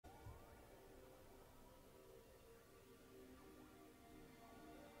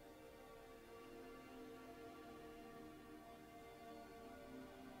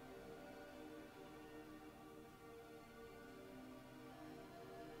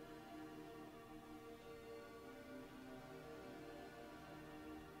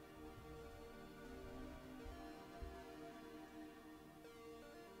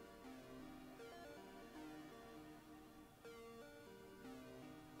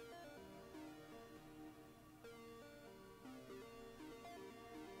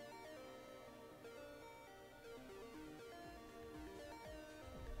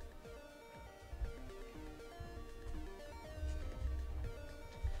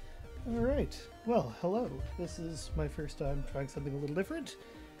Alright, well, hello. This is my first time trying something a little different.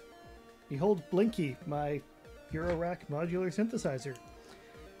 Behold Blinky, my Eurorack modular synthesizer.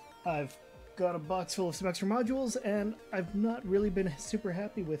 I've got a box full of some extra modules, and I've not really been super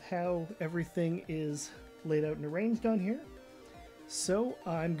happy with how everything is laid out and arranged on here. So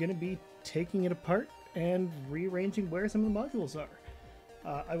I'm going to be taking it apart and rearranging where some of the modules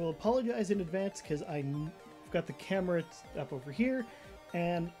are. I will apologize in advance because I've got the camera up over here,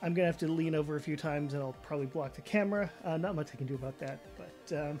 and I'm going to have to lean over a few times and I'll probably block the camera. Not much I can do about that,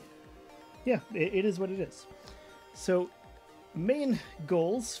 but yeah, it is what it is. So main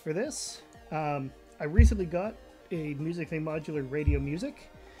goals for this, I recently got a Music Thing modular radio music,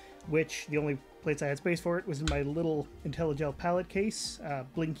 which the only place I had space for it was in my little Intellijel palette case,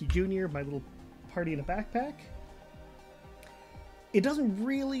 Blinky Jr., my little party in a backpack. It doesn't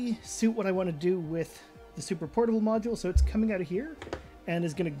really suit what I want to do with the super portable module, so it's coming out of here and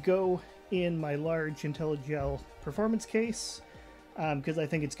is going to go in my large Intellijel performance case, because I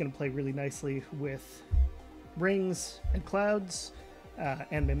think it's going to play really nicely with rings and clouds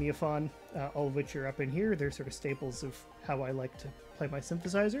and mimeophone, all of which are up in here. They're sort of staples of how I like to play my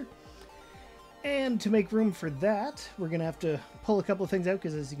synthesizer. And to make room for that, we're going to have to pull a couple of things out,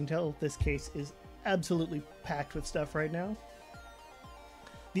 because as you can tell, this case is absolutely packed with stuff right now.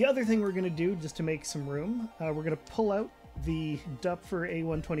 The other thing we're going to do, just to make some room, we're going to pull out the Doepfer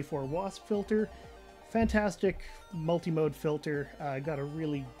A-111-6 wasp filter. Fantastic multi-mode filter. Got a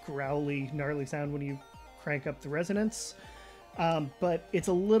really growly, gnarly sound when you crank up the resonance. But it's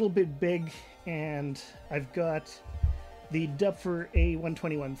a little bit big, and I've got the Doepfer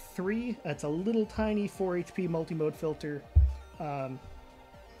A-111-3. That's a little tiny 4 HP multi-mode filter.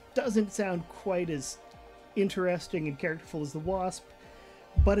 Doesn't sound quite as interesting and characterful as the wasp,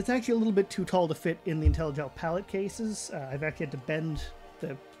 but it's actually a little bit too tall to fit in the Intellijel palette cases. I've actually had to bend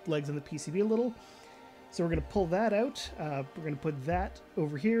the legs on the PCB a little. So we're going to pull that out. We're going to put that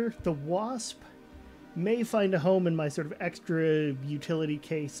over here. The wasp may find a home in my sort of extra utility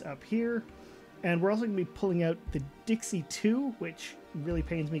case up here. And we're also going to be pulling out the Dixie II, which really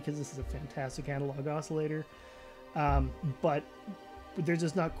pains me because this is a fantastic analog oscillator. But there's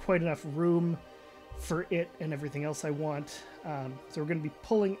just not quite enough room for it and everything else I want. So we're going to be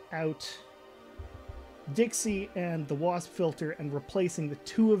pulling out Dixie and the wasp filter and replacing the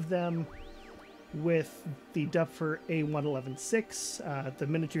two of them with the Doepfer A-111-6, the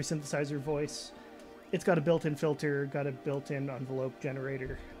miniature synthesizer voice. It's got a built-in filter, got a built-in envelope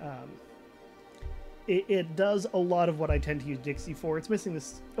generator. It does a lot of what I tend to use Dixie for. It's missing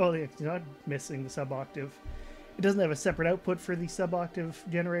this, oh, it's not missing the sub-octave. It doesn't have a separate output for the sub-octave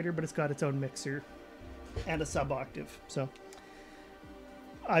generator, but it's got its own mixer and a sub-octave. So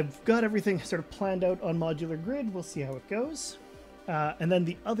I've got everything sort of planned out on modular grid. We'll see how it goes. And then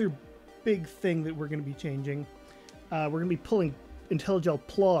the other big thing that we're going to be changing, we're going to be pulling Intellijel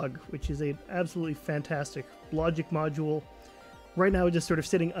Plog, which is an absolutely fantastic Logic module. Right now it's just sort of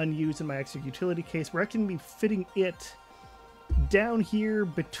sitting unused in my extra utility case. We're actually going to be fitting it down here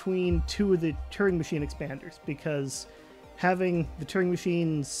between two of the Turing machine expanders, because having the Turing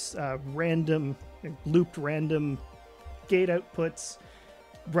machine's looped random gate outputs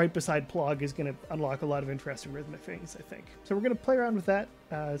right beside Plog is going to unlock a lot of interesting rhythmic things, I think. So we're going to play around with that,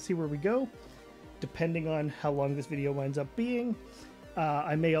 see where we go, depending on how long this video winds up being.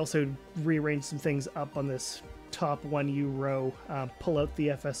 I may also rearrange some things up on this top 1U row, pull out the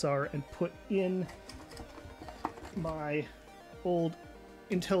FSR and put in my old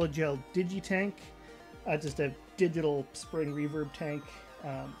Intellijel Digitank, just a digital spring reverb tank.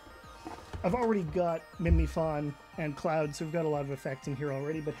 I've already got mimeophone and cloud, so we've got a lot of effects in here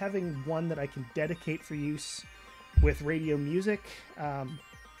already, but having one that I can dedicate for use with radio music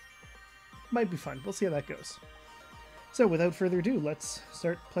might be fun. We'll see how that goes. So without further ado, let's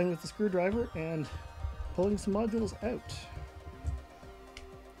start playing with the screwdriver and pulling some modules out.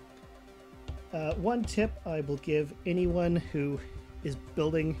 One tip I will give anyone who is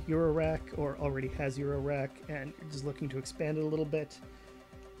building Eurorack or already has Eurorack and is looking to expand it a little bit: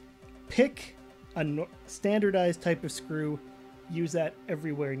 pick a standardized type of screw, use that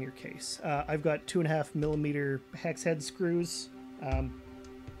everywhere in your case. I've got 2.5mm hex head screws.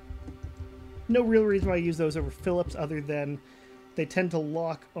 No real reason why I use those over Phillips other than they tend to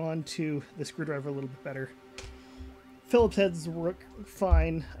lock onto the screwdriver a little bit better. Phillips heads work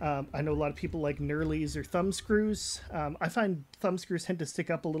fine. I know a lot of people like knurlies or thumb screws. I find thumb screws tend to stick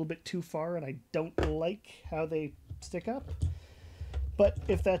up a little bit too far, and I don't like how they stick up. But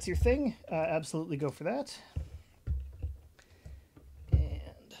if that's your thing, absolutely go for that.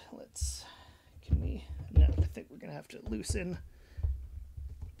 And let's, no, I think we're gonna have to loosen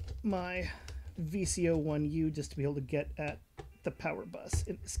my VCO1U just to be able to get at the power bus,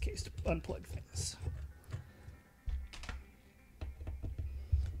 in this case, to unplug things.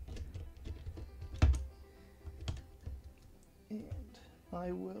 And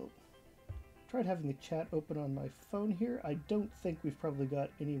I will try having the chat open on my phone here. I don't think we've probably got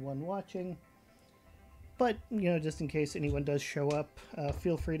anyone watching, but, you know, just in case anyone does show up,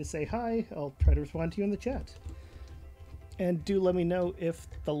 feel free to say hi. I'll try to respond to you in the chat. And do let me know if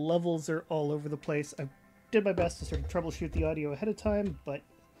the levels are all over the place. I did my best to sort of troubleshoot the audio ahead of time, but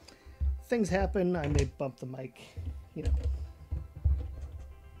things happen. I may bump the mic, you know.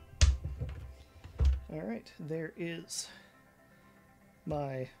 All right, there is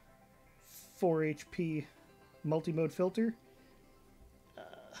my 4 HP multi-mode filter.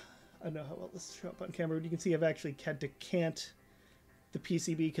 I don't know how well this will show up on camera, but you can see I've actually had to cant the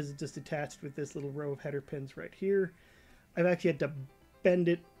PCB because it's just attached with this little row of header pins right here. I've actually had to bend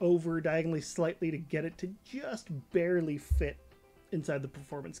it over diagonally slightly to get it to just barely fit inside the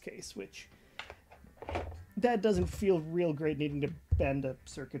performance case, which that doesn't feel real great, needing to bend a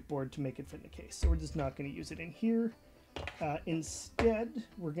circuit board to make it fit in the case. So we're just not going to use it in here. Instead,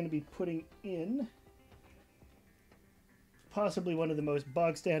 we're going to be putting in possibly one of the most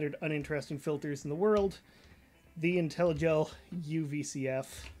bog standard, uninteresting filters in the world, the Intellijel UVCF,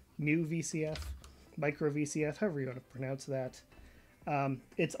 Mu VCF, Micro VCF, however you want to pronounce that.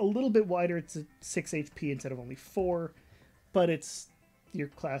 It's a little bit wider. It's a 6 HP instead of only 4, but it's your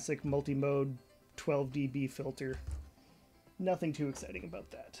classic multi-mode 12 dB filter. Nothing too exciting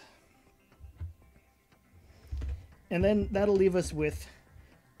about that. And then that'll leave us with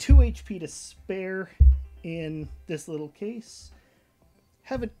 2 HP to spare in this little case.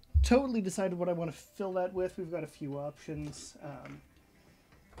 Haven't totally decided what I want to fill that with. We've got a few options.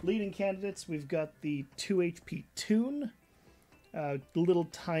 Leading candidates, we've got the 2 HP tune, little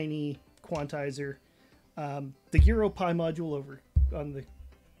tiny quantizer, the Eurorack module over on the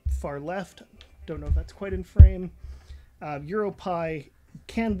far left. Don't know if that's quite in frame. Eurorack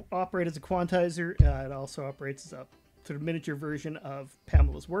can operate as a quantizer. It also operates as a sort of miniature version of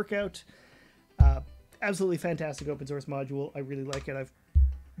Pamela's Workout. Absolutely fantastic open source module. I really like it. I'm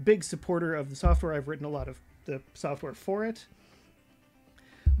a big supporter of the software. I've written a lot of the software for it.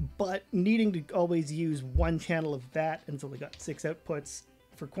 But needing to always use one channel of that, and it's only got 6 outputs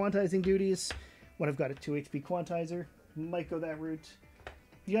for quantizing duties, when I've got a 2 HP quantizer, might go that route.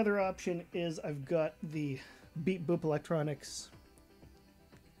 The other option is I've got the Beat Boop Electronics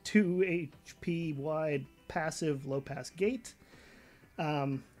 2 HP wide passive low pass gate.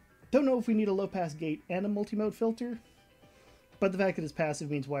 Don't know if we need a low pass gate and a multi-mode filter, but the fact that it's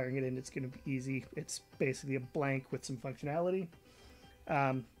passive means wiring it in, it's going to be easy. It's basically a blank with some functionality.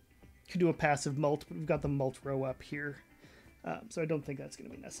 Could do a passive mult, but we've got the mult row up here, so I don't think that's going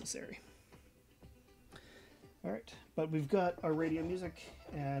to be necessary. All right, but we've got our radio music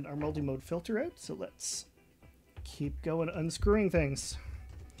and our multi-mode filter out, so let's keep going unscrewing things.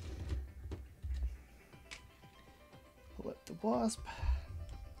 Pull out the wasp.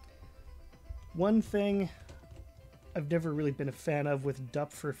 One thing I've never really been a fan of with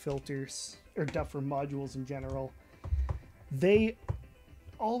Doepfer filters, or Doepfer modules in general, they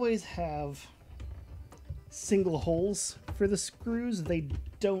always have single holes for the screws. They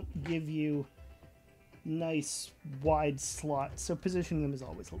don't give you nice wide slots, so positioning them is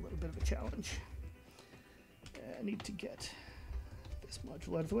always a little bit of a challenge. I need to get this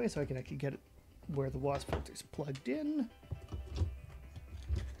module out of the way so I can actually get it where the wasp filter's plugged in.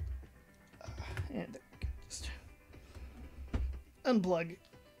 And just unplug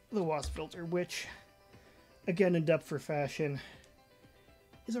the wasp filter, which, again, in Doepfer fashion,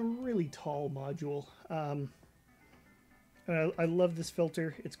 is a really tall module. I love this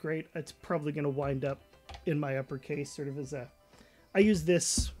filter. It's great. It's probably going to wind up in my upper case, sort of as a... I use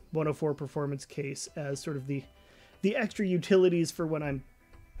this 104 performance case as sort of the extra utilities for when I'm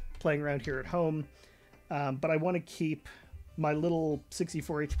playing around here at home. But I want to keep my little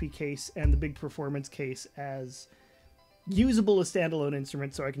 64 HP case and the big performance case as usable as standalone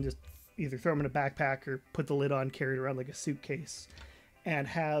instruments, so I can just either throw them in a backpack or put the lid on, carry it around like a suitcase, and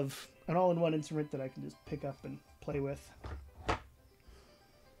have an all-in-one instrument that I can just pick up and play with.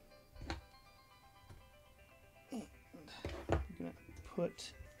 And I'm going to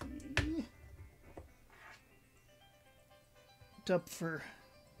put the Doepfer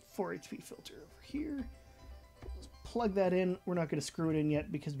 4 HP filter over here. Let's plug that in. We're not going to screw it in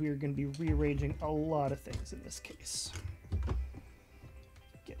yet because we are going to be rearranging a lot of things in this case.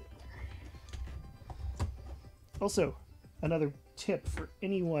 Get it there. Also, another tip for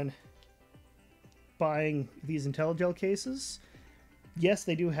anyone buying these Intellijel cases, Yes,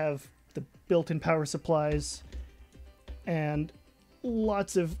 they do have the built-in power supplies and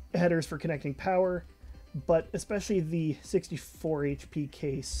lots of headers for connecting power, but especially the 64 HP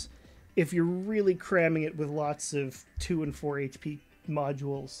case, if you're really cramming it with lots of 2 and 4 HP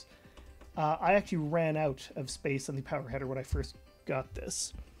modules, I actually ran out of space on the power header when I first got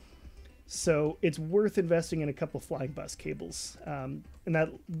this. So it's worth investing in a couple flying bus cables, and that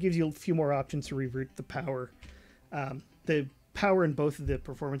gives you a few more options to reroute the power. The power in both of the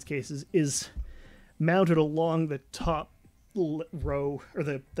performance cases is mounted along the top row, or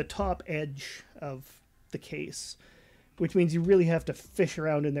the top edge of the case, which means you really have to fish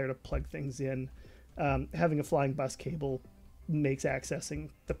around in there to plug things in. Having a flying bus cable makes accessing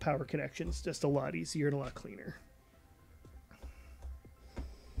the power connections just a lot easier and a lot cleaner.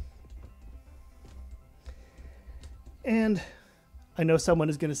 And I know someone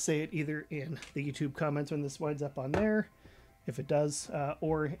is going to say it either in the YouTube comments when this winds up on there, if it does,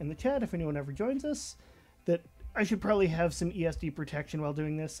 or in the chat if anyone ever joins us, that I should probably have some ESD protection while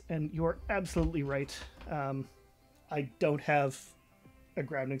doing this, and you're absolutely right. I don't have a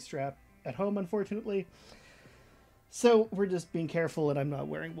grounding strap at home, unfortunately. So we're just being careful, and I'm not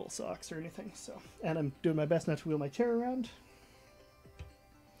wearing wool socks or anything. And I'm doing my best not to wheel my chair around.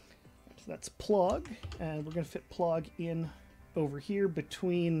 So that's plug, and we're going to fit plug in over here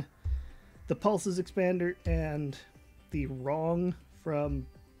between the pulses expander and the wrong from,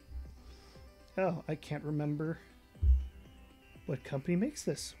 oh, I can't remember what company makes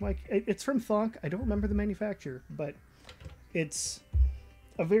this. Like, it's from Thonk. I don't remember the manufacturer, but it's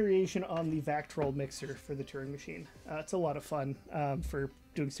a variation on the Vactrol mixer for the Turing machine. It's a lot of fun for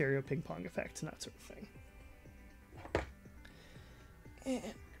doing stereo ping pong effects and that sort of thing.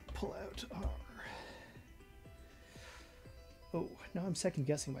 And pull out our... Oh, now I'm second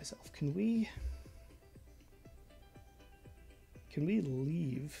guessing myself. Can we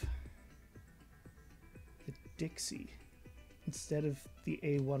leave the Dixie instead of the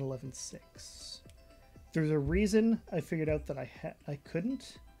A-111-6? There's a reason I figured out that I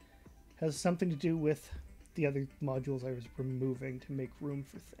couldn't. It has something to do with the other modules I was removing to make room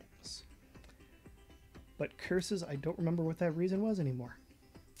for things. But curses, I don't remember what that reason was anymore.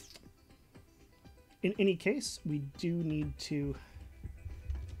 In any case, we do need to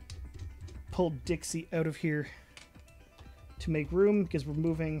pull Dixie out of here to make room, because we're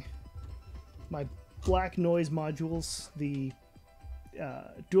moving my black noise modules, the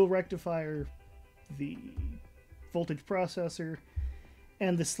dual rectifier, the voltage processor,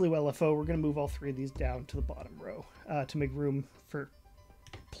 and the slew LFO. We're going to move all three of these down to the bottom row to make room for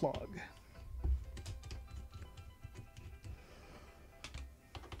plug.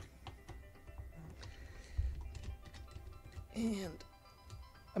 And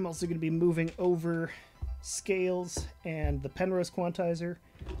I'm also going to be moving over scales and the Penrose quantizer.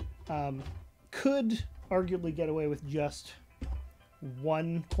 Could arguably get away with just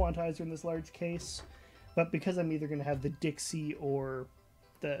one quantizer in this large case, but because I'm either going to have the Dixie or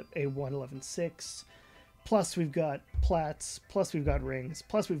the A-111-6, plus we've got plats, plus we've got rings,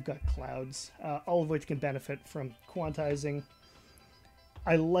 plus we've got clouds, all of which can benefit from quantizing.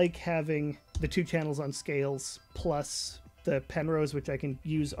 I like having the two channels on scales plus the Penrose, which I can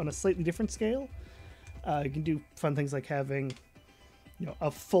use on a slightly different scale. You can do fun things like having, you know,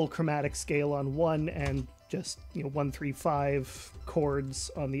 a full chromatic scale on one and just, you know, 1, 3, 5 chords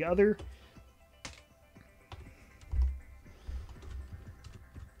on the other.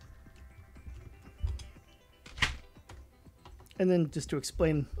 And then just to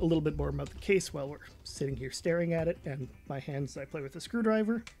explain a little bit more about the case while we're sitting here staring at it and my hands I play with a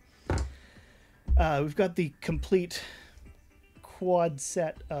screwdriver. We've got the complete quad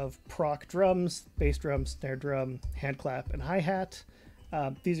set of proc drums, bass drum, snare drum, hand clap, and hi-hat.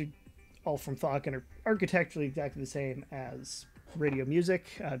 These are all from Thonk and are architecturally exactly the same as Radio Music,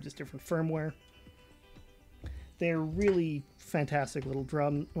 just different firmware. They're really fantastic little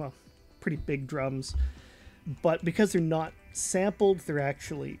drum, well, pretty big drums, but because they're not sampled, they're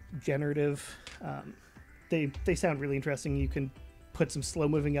actually generative. They sound really interesting. You can put some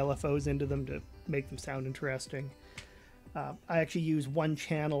slow-moving LFOs into them to make them sound interesting. I actually use one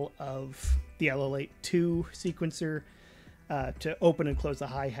channel of the LL82 sequencer to open and close the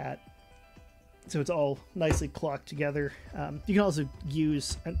hi-hat, so it's all nicely clocked together. You can also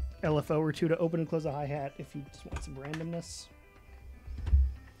use an LFO or two to open and close a hi-hat if you just want some randomness.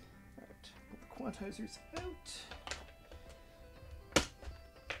 Alright, put the quantizers out.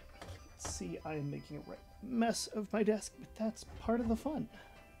 Let's see, I am making a right mess of my desk, but that's part of the fun.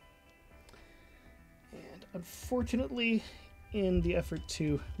 And unfortunately, in the effort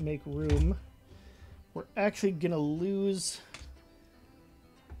to make room, we're actually going to lose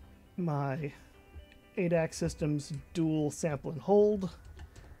my ADAC system's dual sample and hold.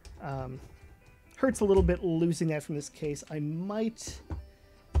 Hurts a little bit losing that from this case. In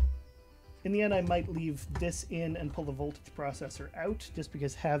the end, I might leave this in and pull the voltage processor out, just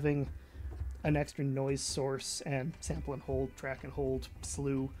because having an extra noise source and sample and hold, track and hold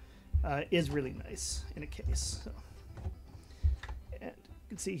slew is really nice in a case. So. And you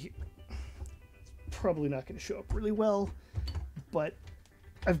can see here, it's probably not going to show up really well, but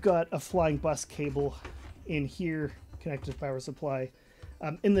I've got a flying bus cable in here connected to the power supply.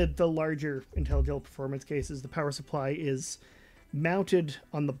 In the larger Intellijel performance cases, the power supply is mounted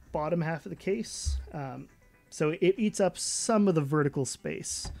on the bottom half of the case, so it eats up some of the vertical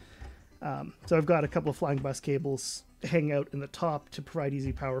space. So I've got a couple of flying bus cables hanging out in the top to provide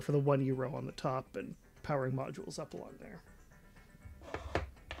easy power for the 1U row on the top and powering modules up along there.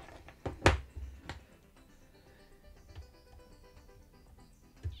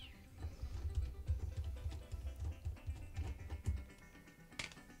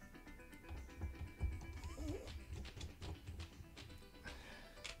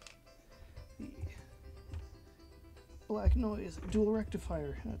 Black noise dual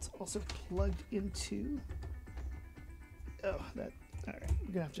rectifier, that's also plugged into, all right,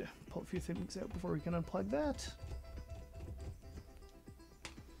 we're gonna have to pull a few things out before we can unplug that.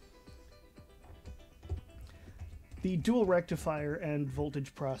 The dual rectifier and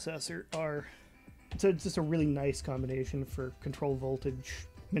voltage processor so it's just a really nice combination for control voltage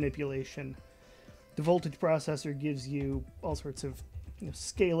manipulation. The voltage processor gives you all sorts of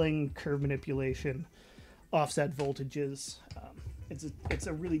scaling, curve manipulation, offset voltages. It's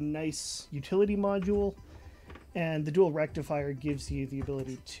a really nice utility module, and the dual rectifier gives you the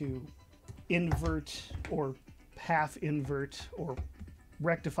ability to invert or half invert or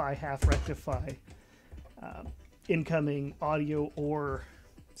rectify, half rectify incoming audio or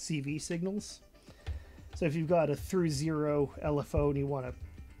CV signals. So if you've got a through zero LFO and you want to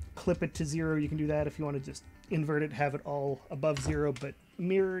clip it to zero, you can do that. If you want to just invert it, have it all above zero but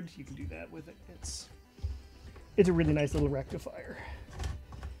mirrored, you can do that with it. It's a really nice little rectifier.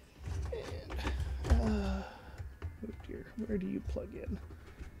 And, oh dear, where do you plug in?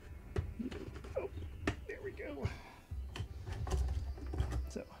 Oh, there we go.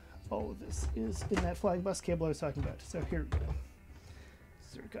 So all of this is in that flying bus cable I was talking about. So here we go.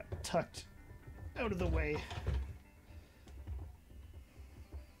 So it got tucked out of the way.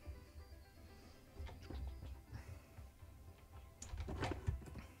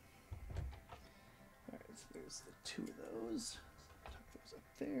 There's the two of those. Tuck those up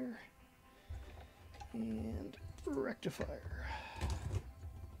there. And rectifier.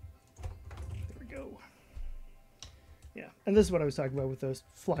 There we go. Yeah, and this is what I was talking about with those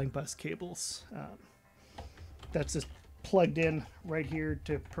flying bus cables. That's just plugged in right here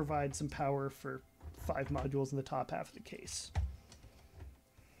to provide some power for 5 modules in the top half of the case.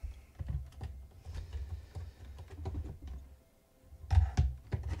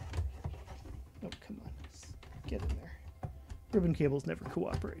 Oh, come on. Get in there. Ribbon cables never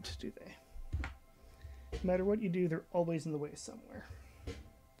cooperate, do they? No matter what you do, they're always in the way somewhere.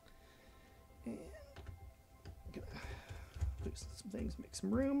 And I'm gonna loosen some things, make some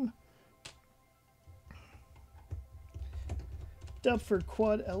room. Doepfer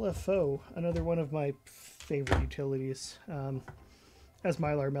Quad LFO, another one of my favorite utilities. As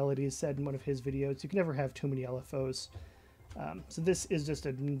Mylar Melodies said in one of his videos, you can never have too many LFOs. So this is just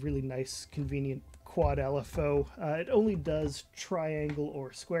a really nice, convenient quad LFO. It only does triangle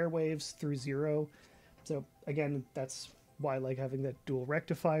or square waves through zero. So again, that's why I like having that dual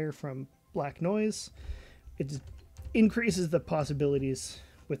rectifier from Black Noise. It increases the possibilities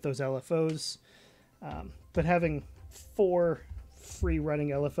with those LFOs. But having 4 free running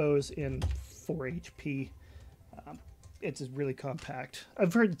LFOs in 4 HP, it's just really compact.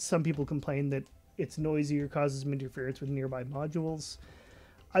 I've heard some people complain that it's noisy or causes some interference with nearby modules.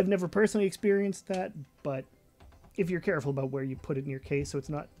 I've never personally experienced that, but if you're careful about where you put it in your case so it's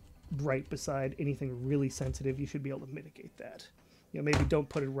not right beside anything really sensitive, you should be able to mitigate that. Maybe don't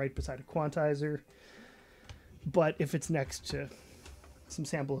put it right beside a quantizer, but if it's next to some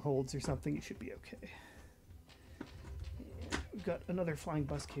sample holds or something, you should be okay. And we've got another flying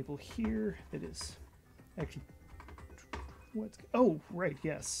bus cable here that is actually... Oh, right,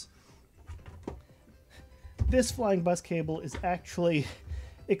 yes. This flying bus cable is actually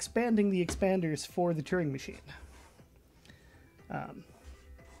expanding the expanders for the Turing machine.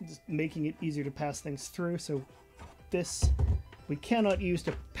 Just making it easier to pass things through. So this we cannot use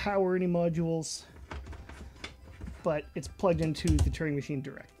to power any modules, but it's plugged into the Turing machine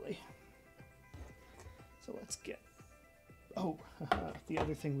directly. So let's get Oh, the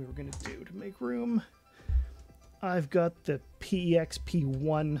other thing we were going to do to make room. I've got the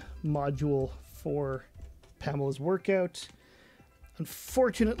PEX-P1 module for Pamela's workout.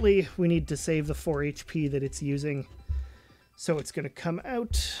 Unfortunately, we need to save the 4 HP that it's using, so it's going to come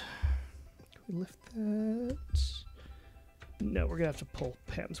out. Can we lift that? No, we're going to have to pull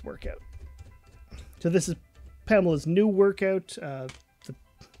Pam's workout. So this is Pamela's new workout,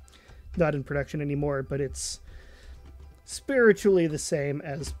 not in production anymore, but it's spiritually the same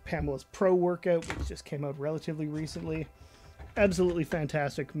as Pamela's Pro workout, which just came out relatively recently. Absolutely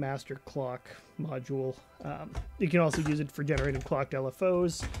fantastic master clock module. You can also use it for generating clocked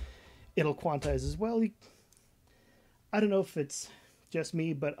LFOs. It'll quantize as well. I don't know if it's just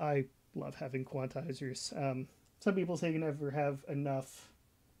me, but I love having quantizers. Some people say you never have enough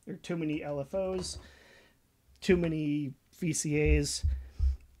or too many LFOs, too many VCAs.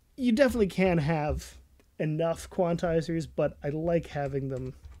 You definitely can have enough quantizers, but I like having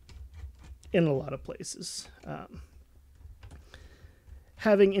them in a lot of places.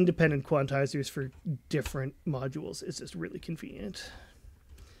 Having independent quantizers for different modules is just really convenient.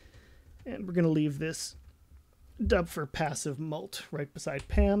 And we're going to leave this Doepfer passive mult right beside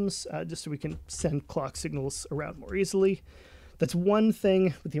Pam's, just so we can send clock signals around more easily. That's one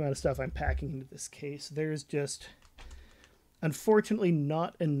thing with the amount of stuff I'm packing into this case. There's just, unfortunately,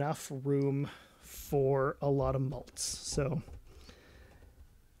 not enough room for a lot of mults. So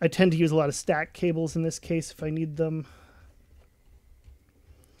I tend to use a lot of stack cables in this case if I need them.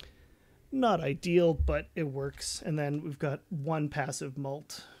 Not ideal, but it works. And then we've got one passive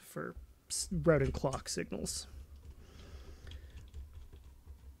mult for routing clock signals.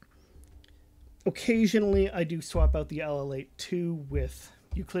 Occasionally, I do swap out the LL82 with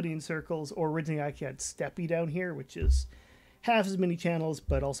Euclidean circles, or originally I actually had Steppy down here, which is half as many channels,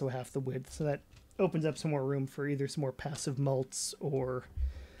 but also half the width. So that opens up some more room for either some more passive mults or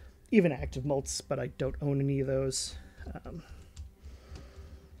even active mults, but I don't own any of those.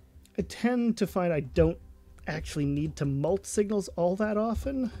 I tend to find I don't actually need to mult signals all that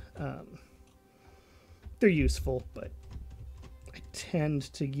often. They're useful, but I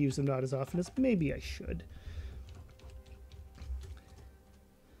tend to use them not as often as maybe I should.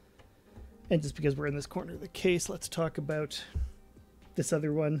 And just because we're in this corner of the case, let's talk about this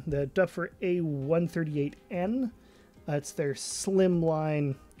other one, the Doepfer A-111-6. It's their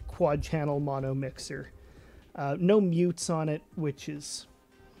slimline quad channel mono mixer. No mutes on it, which is,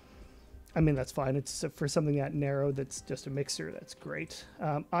 I mean, that's fine. It's for something that narrow that's just a mixer. That's great.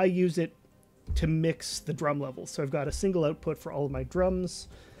 I use it to mix the drum levels. So I've got a single output for all of my drums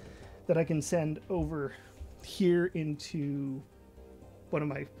that I can send over here into one of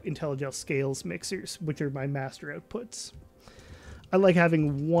my Intellijel scales mixers, which are my master outputs. I like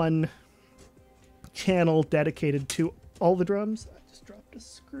having one channel dedicated to all the drums. I just dropped a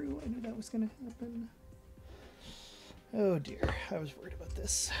screw. I knew that was going to happen. Oh dear, I was worried about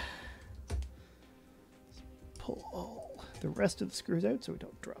this. Pull all the rest of the screws out so we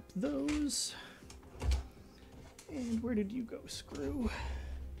don't drop those. And where did you go, screw?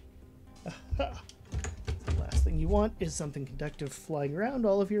 Aha! The last thing you want is something conductive flying around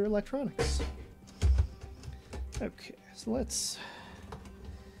all of your electronics. Okay, so let's,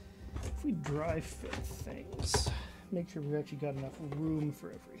 if we dry fit things, make sure we've actually got enough room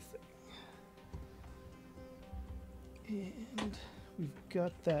for everything. And we've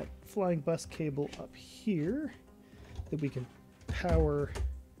got that flying bus cable up here that we can power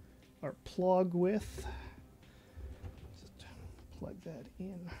our plug with. Just plug that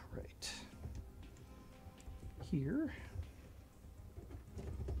in right here.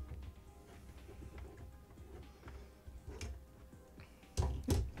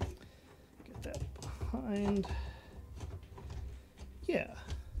 Get that behind.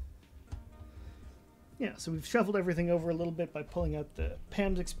 Yeah, so we've shuffled everything over a little bit by pulling out the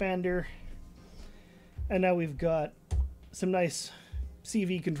PAMS expander. And now we've got some nice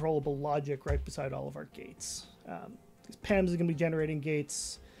CV controllable logic right beside all of our gates. PAMS is going to be generating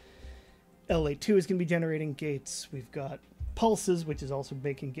gates. LA2 is going to be generating gates. We've got pulses, which is also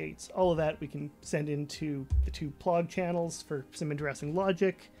making gates. All of that we can send into the two plug channels for some interesting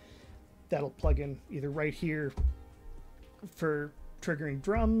logic. That'll plug in either right here for triggering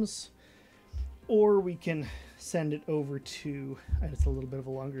drums, or we can send it over to, and it's a little bit of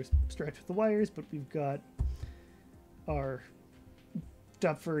a longer stretch with the wires, but we've got our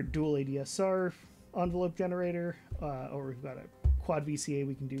Doepfer dual ADSR envelope generator, or we've got a quad VCA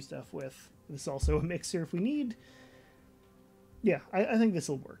we can do stuff with. This is also a mixer if we need. Yeah, I think this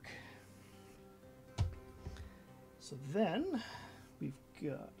will work. So then we've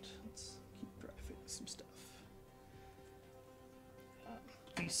got, let's keep driving some stuff.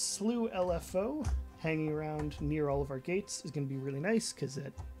 slew LFO hanging around near all of our gates is going to be really nice because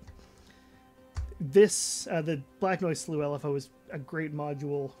the Black Noise Slew LFO is a great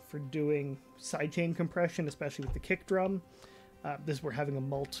module for doing sidechain compression, especially with the kick drum. We're having a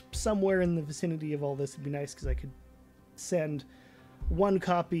mult somewhere in the vicinity of all this. It'd be nice because I could send one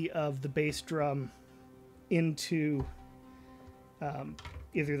copy of the bass drum into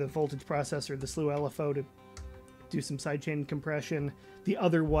either the voltage processor or the slew LFO to do some sidechain compression. The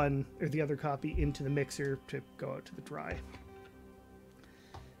other one, or the other copy, into the mixer to go out to the dry.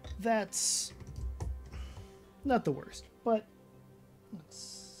 That's not the worst, but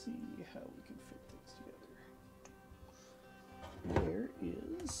let's see how we can fit things together. Where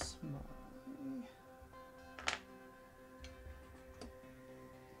is my...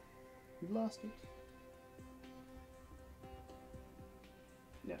 We lost it.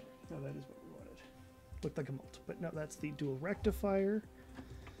 No, that is what we wanted. Looked like a mult, but no, that's the dual rectifier,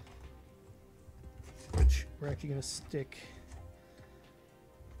 which we're actually going to stick.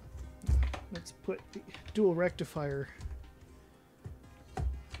 Let's put the dual rectifier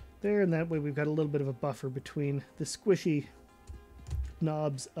there, and that way we've got a little bit of a buffer between the squishy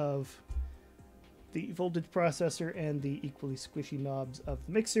knobs of the voltage processor and the equally squishy knobs of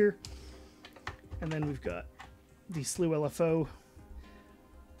the mixer. And then we've got the slew LFO.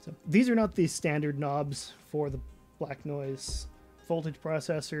 So these are not the standard knobs for the Black Noise voltage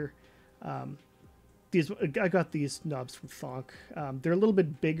processor. I got these knobs from Thonk. They're a little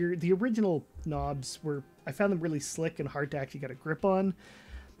bit bigger. The original knobs I found them really slick and hard to actually get a grip on.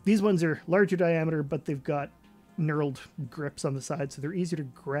 These ones are larger diameter, but they've got knurled grips on the side, so they're easier to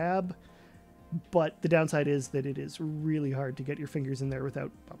grab. But the downside is that it is really hard to get your fingers in there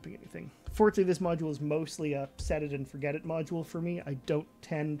without bumping anything. Fortunately, this module is mostly a set it and forget it module for me. I don't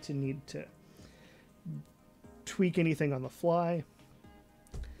tend to need to tweak anything on the fly.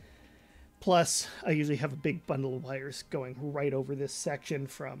 Plus, I usually have a big bundle of wires going right over this section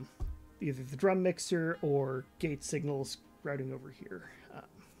from either the drum mixer or gate signals routing over here.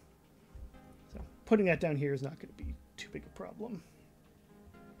 So putting that down here is not going to be too big a problem.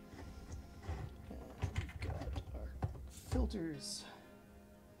 We've got our filters.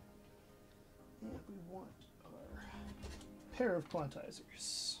 And we want our pair of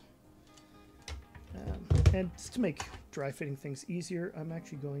quantizers. And just to make dry fitting things easier, I'm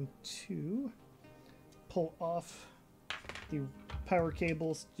actually going to pull off the power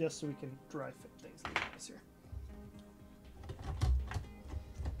cables just so we can dry fit things a little nicer.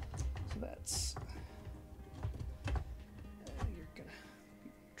 So that's... you're gonna be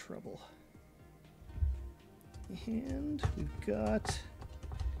in trouble. And we've got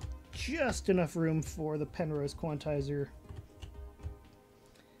just enough room for the Penrose quantizer,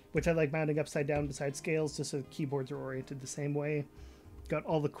 which I like mounting upside down beside scales just so the keyboards are oriented the same way. Got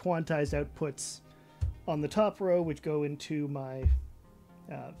all the quantized outputs on the top row, which go into my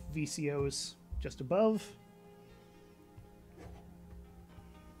VCOs just above.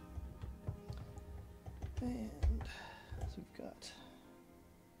 And so we've got...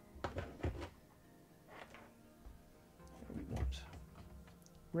 what do we want?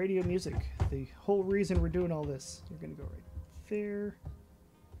 Radio music. The whole reason we're doing all this. We're going to go right there.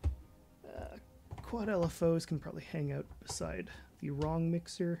 Quad LFOs can probably hang out beside the wrong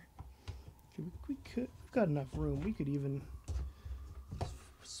mixer. We've got enough room. We could even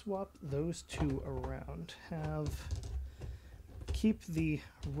swap those two around. Keep the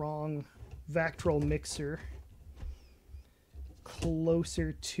wrong Vactrol mixer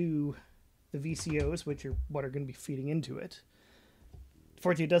closer to the VCOs, which are what are going to be feeding into it.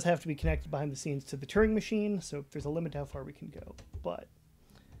 Fortunately, it does have to be connected behind the scenes to the Turing machine, so there's a limit to how far we can go. But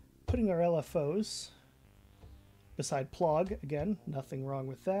putting our LFOs beside Plog, again, nothing wrong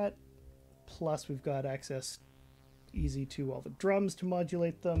with that. Plus, we've got access easy to all the drums to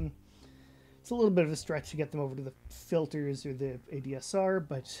modulate them. It's a little bit of a stretch to get them over to the filters or the ADSR,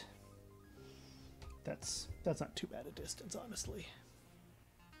 but that's not too bad a distance, honestly.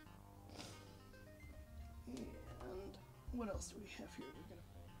 And what else do we have here?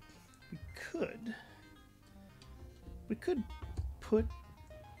 We could put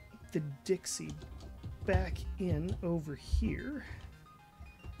the Dixie back in over here.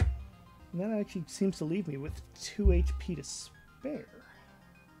 And that actually seems to leave me with 2 HP to spare.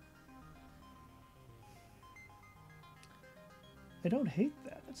 I don't hate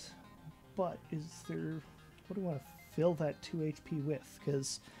that, but what do I want to fill that 2 HP with?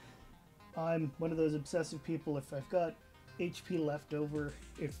 Because I'm one of those obsessive people. If I've got HP left over,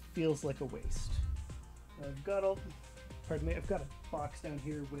 it feels like a waste. I've got a box down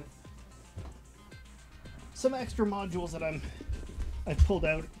here with some extra modules that I'm I've pulled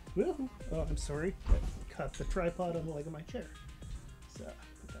out. Woo, oh, I'm sorry. I cut the tripod on the leg of my chair. So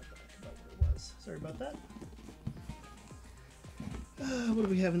put that back about where it was. Sorry about that. What do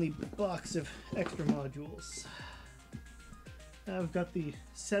we have in the box of extra modules? I've got the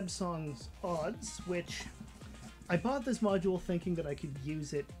Sebsongs Odds, which I bought this module thinking that I could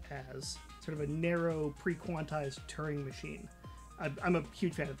use it as sort of a narrow, pre-quantized Turing machine. I'm a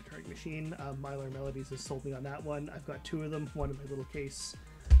huge fan of the Turing machine. Mylar Melodies has sold me on that one. I've got two of them, one in my little case,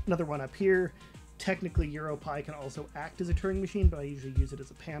 another one up here. Technically, EuroPie can also act as a Turing machine, but I usually use it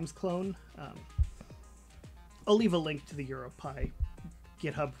as a PAMS clone. I'll leave a link to the EuroPie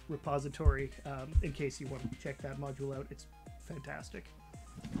GitHub repository in case you want to check that module out. It's fantastic.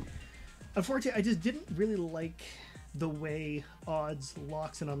 Unfortunately, I just didn't really like the way Odds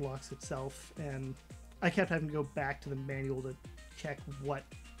locks and unlocks itself, and I kept having to go back to the manual to check what,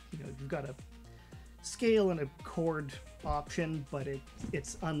 you've got a scale and a chord option, but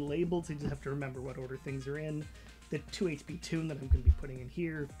it's unlabeled, so you just have to remember what order things are in. The 2HB tune that I'm going to be putting in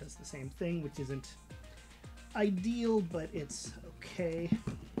here does the same thing, which isn't ideal, but it's okay.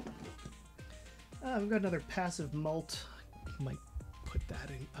 I've got another passive mult. Might put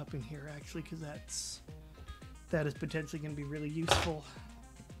that up in here actually, because that is potentially going to be really useful.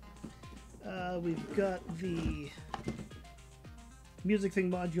 We've got the Music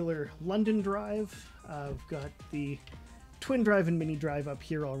Thing modular London drive. I've got the twin drive and mini drive up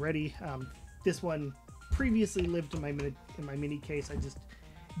here already. This one previously lived in my mini case. I just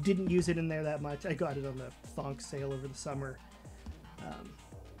didn't use it in there that much. I got it on the Thonk sale over the summer.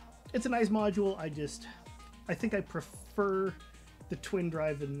 It's a nice module. I think I prefer the twin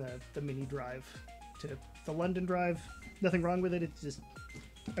drive and the mini drive to the London drive. Nothing wrong with it. It's just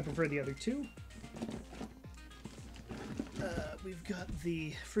I prefer the other two. We've got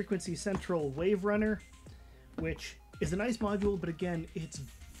the Frequency Central Wave Runner, which is a nice module, but again, it's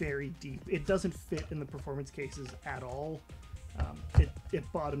very deep. It doesn't fit in the performance cases at all. It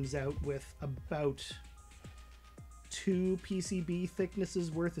bottoms out with about 2 PCB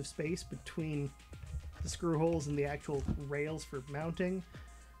thicknesses worth of space between the screw holes and the actual rails for mounting.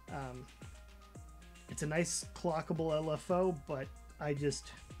 It's a nice clockable LFO, but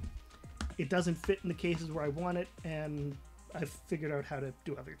it doesn't fit in the cases where I want it, and I've figured out how to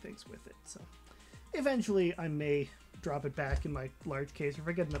do other things with it. So eventually I may drop it back in my large case. If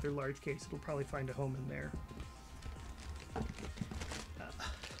I get another large case, it'll probably find a home in there.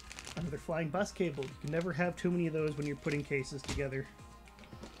 Another flying bus cable. You can never have too many of those when you're putting cases together.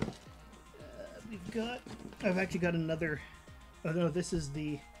 I've actually got another, oh no, this is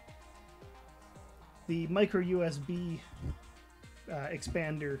the micro USB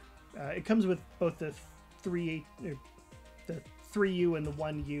expander. It comes with both the 3U and the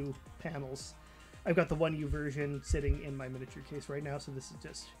 1U panels. I've got the 1U version sitting in my miniature case right now, so this is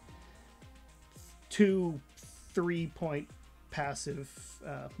just 2 3-point passive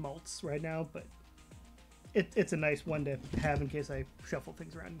mults right now, but it's a nice one to have in case I shuffle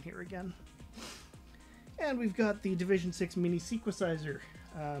things around in here again. And we've got the Division 6 Mini Sequencer.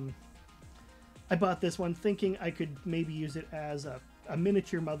 I bought this one thinking I could maybe use it as a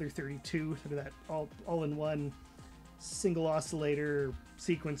miniature Mother 32, sort of that all-in-one single oscillator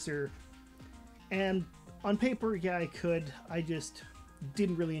sequencer. And on paper, yeah, I could. I just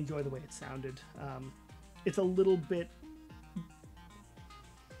didn't really enjoy the way it sounded. It's a little bit,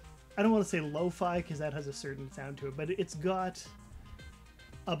 I don't want to say lo-fi because that has a certain sound to it, but it's got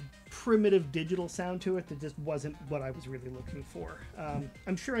a primitive digital sound to it that just wasn't what I was really looking for.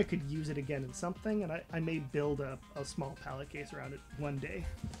 I'm sure I could use it again in something, and I may build a small palette case around it one day.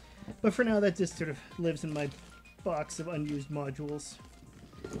 But for now, that just sort of lives in my box of unused modules.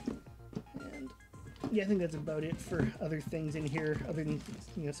 And yeah, I think that's about it for other things in here, other than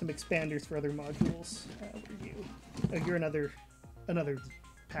some expanders for other modules. You're another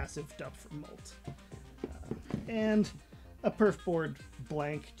passive Doepfer mult. And a perf board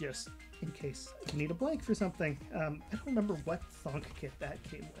blank, just in case you need a blank for something. I don't remember what Thonk kit that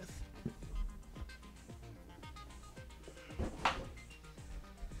came with.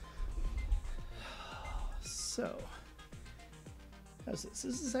 So, how's this?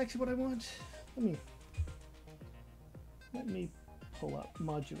 Is this actually what I want? Let me pull up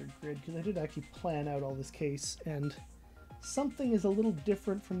modular grid, because I did actually plan out all this case, and something is a little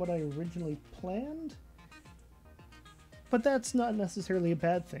different from what I originally planned. But that's not necessarily a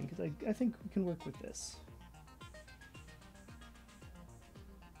bad thing, because I think we can work with this.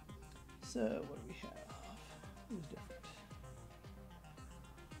 So, what do we have? Who's different?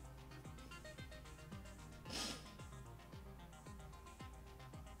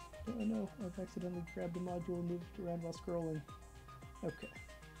 Oh no, I've accidentally grabbed a module and moved it around while scrolling. Okay.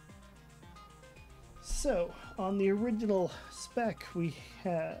 So, on the original spec, we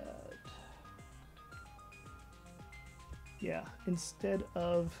had... Yeah, instead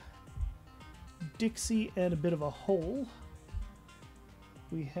of Dixie and a bit of a hole,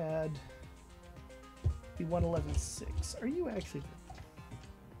 we had the 111-6. Are you actually...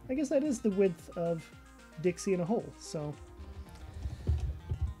 I guess that is the width of Dixie and a hole, so...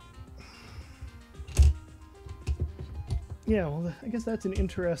 Yeah, well, I guess that's an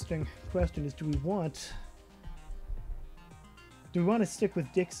interesting question, is do we want to stick with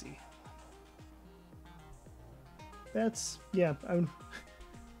Dixie? That's, yeah, I'm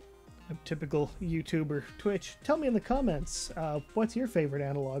a typical YouTuber, Twitch. Tell me in the comments, what's your favorite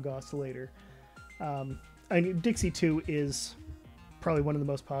analog oscillator? I mean, Dixie II is probably one of the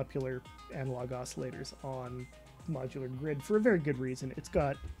most popular analog oscillators on Modular Grid for a very good reason. It's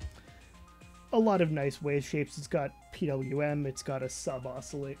got a lot of nice wave shapes. It's got PWM, it's got a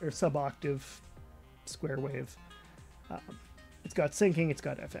sub-oscillator, or sub-octave square wave. It's got syncing, it's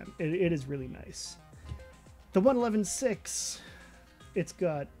got FM. It is really nice. The 111-6, it's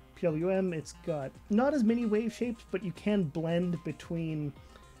got PWM, it's got not as many wave shapes, but you can blend between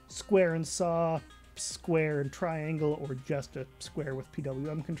square and saw, square and triangle, or just a square with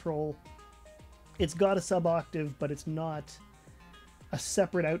PWM control. It's got a sub-octave, but it's not a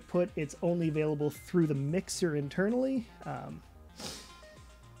separate output. It's only available through the mixer internally.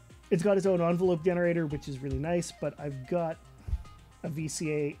 It's got its own envelope generator, which is really nice, but I've got a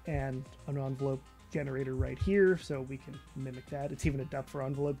VCA and an envelope generator right here, so we can mimic that. It's even a Doepfer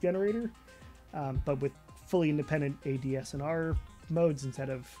envelope generator, but with fully independent ADS&R modes instead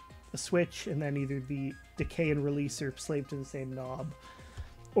of a switch, and then either the decay and release are slaved to the same knob,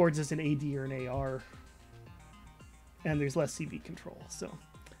 or just an AD or an AR, and there's less CV control. So,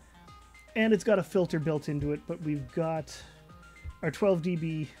 and it's got a filter built into it, but we've got our 12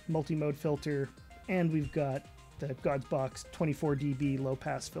 dB multi-mode filter, and we've got the God's Box 24 dB low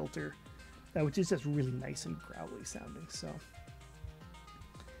pass filter, which is just really nice and growly sounding. So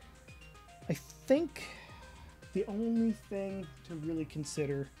I think the only thing to really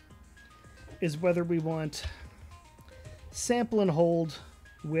consider is whether we want sample and hold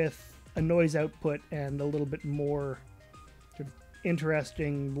with a noise output and a little bit more sort of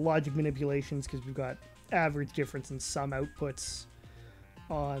interesting logic manipulations, because we've got average difference in some outputs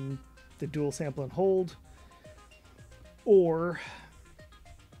on the dual sample and hold, or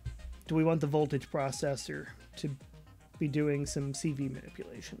do we want the voltage processor to be doing some CV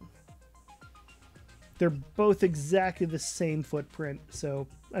manipulation? They're both exactly the same footprint, so,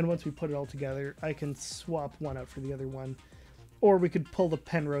 and once we put it all together, I can swap one out for the other one, or we could pull the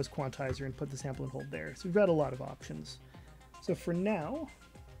Penrose quantizer and put the sample and hold there. So we've got a lot of options. So for now,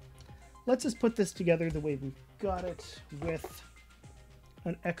 let's just put this together the way we've got it, with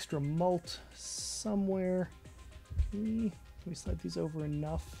an extra mult somewhere. Can we slide these over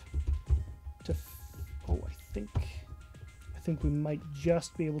enough to... Oh, I think we might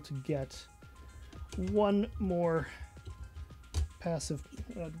just be able to get one more passive...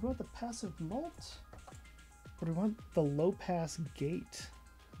 do we want the passive mult? Or do we want the low pass gate?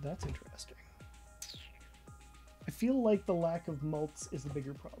 That's interesting. I feel like the lack of mults is the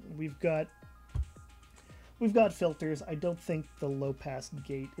bigger problem. We've got filters. I don't think the low pass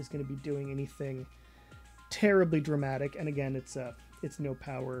gate is going to be doing anything terribly dramatic. And again, it's no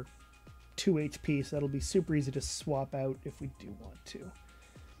power, 2 HP, so that'll be super easy to swap out if we do want to.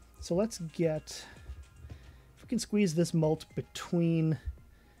 So let's get, if we can squeeze this mult between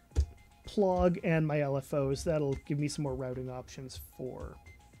plug and my LFOs, that'll give me some more routing options for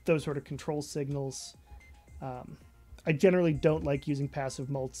those sort of control signals. I generally don't like using passive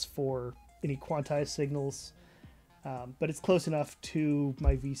mults for any quantized signals, but it's close enough to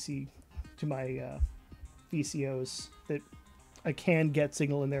my VCOs that I can get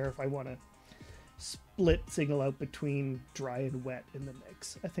signal in there if I want to split signal out between dry and wet in the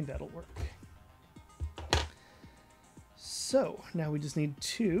mix. I think that'll work. So now we just need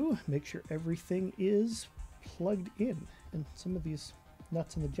to make sure everything is plugged in, and some of these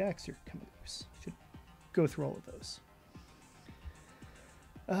nuts and the jacks are coming loose. Should go through all of those.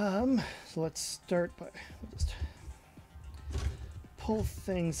 So let's start by, we'll just pull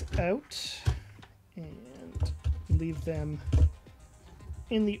things out and leave them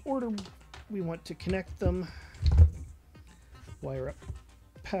in the order we want to connect them. Wire up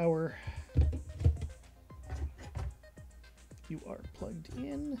power. You are plugged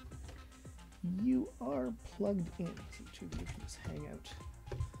in. You are plugged in. So two of you can just hang out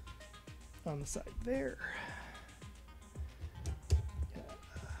on the side there. Okay,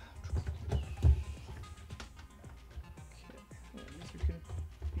 these are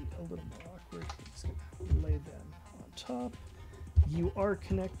little more awkward. I'm just gonna lay them on top. You are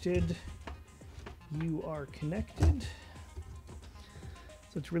connected. You are connected.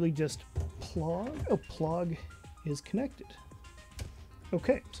 So it's really just plug. Oh, plug is connected.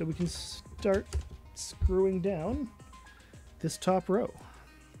 Okay, so we can start screwing down this top row.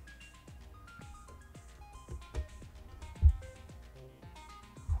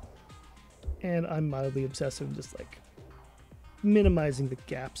 And I'm mildly obsessive, just like minimizing the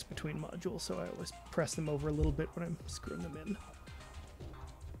gaps between modules, so I always press them over a little bit when I'm screwing them in.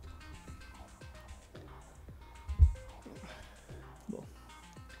 We'll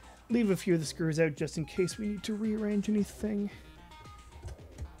leave a few of the screws out just in case we need to rearrange anything.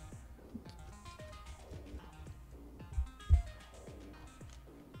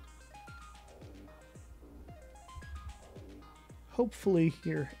 Hopefully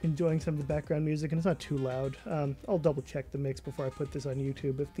you're enjoying some of the background music and it's not too loud. I'll double check the mix before I put this on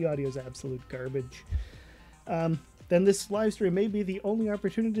YouTube. If the audio is absolute garbage, then this live stream may be the only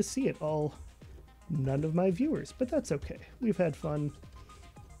opportunity to see it. None of my viewers, but that's okay. We've had fun.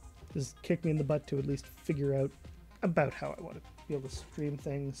 Just kick me in the butt to at least figure out about how I want to be able to stream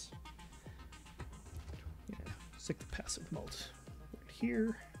things. Yeah, stick the passive mult right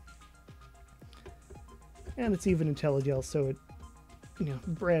here. And it's even Intellijel, so it, you know,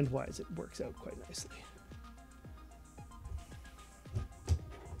 brand-wise, it works out quite nicely.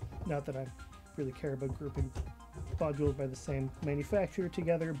 Not that I really care about grouping modules by the same manufacturer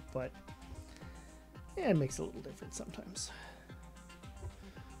together, but yeah, it makes a little difference sometimes.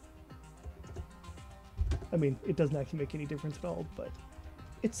 I mean, it doesn't actually make any difference at all, but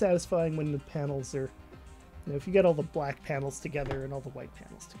it's satisfying when the panels are, you know, if you get all the black panels together and all the white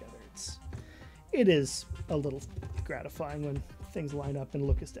panels together, it is a little gratifying when things line up and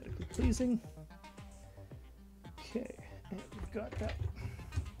look aesthetically pleasing. Okay, and we've got that.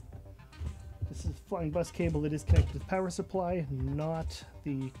 This is a flying bus cable that is connected to the power supply, not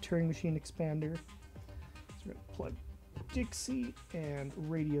the Turing machine expander. So we're going to plug Dixie and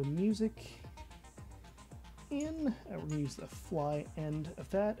radio music in. We're going to use the fly end of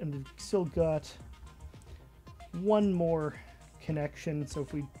that, and we've still got one more connection, so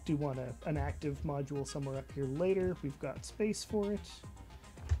if we do want an active module somewhere up here later, we've got space for it.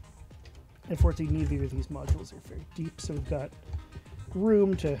 Unfortunately, neither of these modules are very deep, so we've got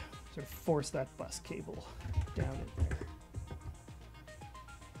room to sort of force that bus cable down in there.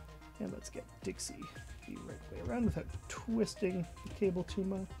 And let's get Dixie the right way around without twisting the cable too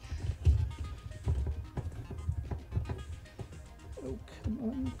much. Oh, come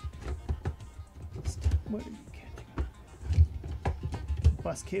on. What are you getting?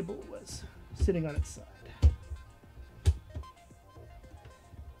 Bus cable was sitting on its side.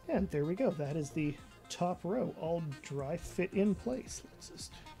 And there we go. That is the top row, all dry fit in place. Let's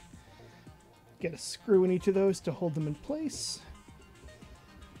just get a screw in each of those to hold them in place.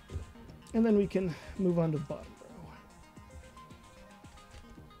 And then we can move on to the bottom row.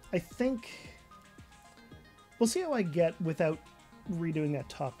 I think we'll see how I get without redoing that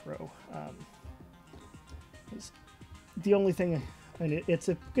top row. The only thing, I mean, it's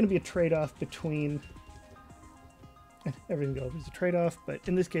going to be a trade-off between, everything goes is a trade-off, but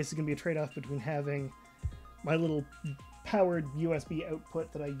in this case it's going to be a trade-off between having my little powered USB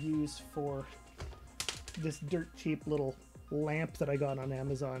output that I use for this dirt cheap little lamp that I got on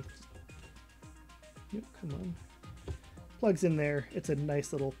Amazon. Yep, come on. Plugs in there. It's a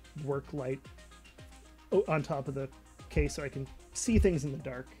nice little work light on top of the case so I can see things in the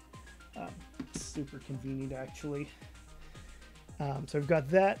dark. Super convenient, actually. So I've got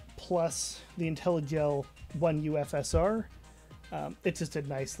that plus the Intellijel I UFSR. It's just a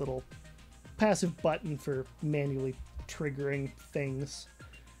nice little passive button for manually triggering things.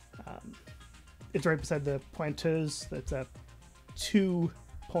 It's right beside the pointeuse. That's a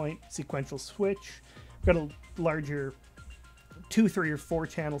 2-point sequential switch. Got a larger 2, 3, or 4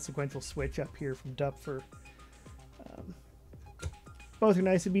 channel sequential switch up here from Doepfer. Both are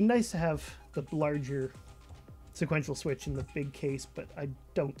nice. It'd be nice to have the larger sequential switch in the big case, but I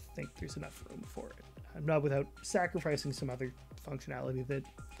don't think there's enough room for it. Not without sacrificing some other functionality that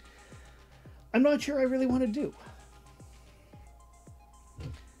I'm not sure I really want to do.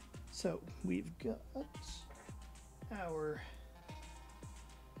 So we've got our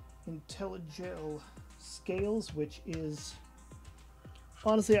Intellijel scales, which is,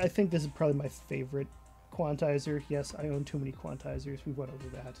 honestly, I think this is probably my favorite quantizer. Yes, I own too many quantizers. We went over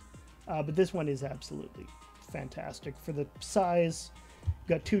that. But this one is absolutely fantastic. For the size,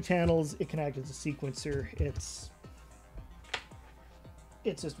 got 2 channels. It can act as a sequencer. It's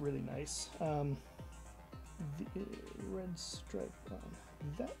just really nice. The red stripe on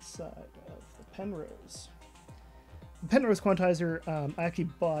that side of the Penrose. The Penrose quantizer I actually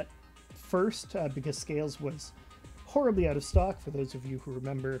bought first because Scales was horribly out of stock, for those of you who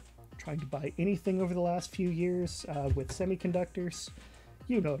remember trying to buy anything over the last few years with semiconductors.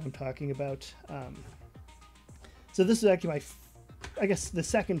 You know what I'm talking about. So this is actually I guess the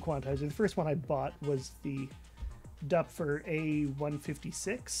second quantizer. The first one I bought was the Doepfer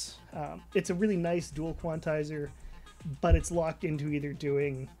A-111-6. It's a really nice dual quantizer, but it's locked into either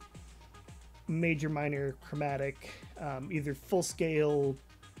doing major, minor, chromatic, either full scale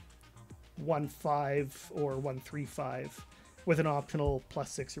 1.5 or 1.35 with an optional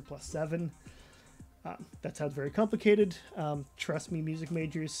 +6 or +7. That sounds very complicated. Trust me, music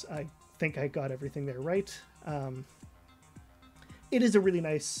majors, I think I got everything there right. It is a really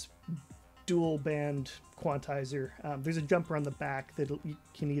nice dual band quantizer. There's a jumper on the back that you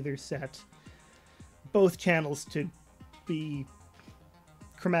can either set both channels to be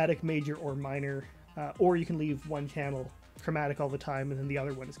chromatic, major, or minor, or you can leave one channel chromatic all the time and then the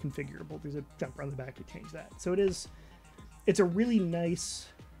other one is configurable. There's a jumper on the back to change that. So it's a really nice,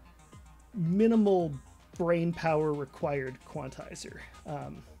 minimal brain power required quantizer.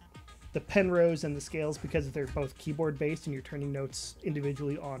 The Penrose and the Scales, because they're both keyboard based and you're turning notes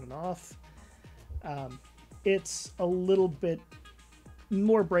individually on and off, it's a little bit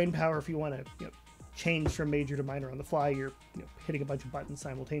more brain power if you want to change from major to minor on the fly. You're hitting a bunch of buttons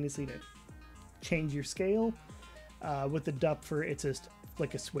simultaneously to change your scale. With the Doepfer, it's just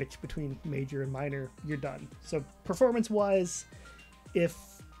like a switch between major and minor. You're done. So performance-wise, if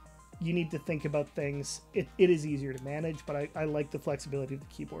you need to think about things, it is easier to manage, but I like the flexibility of the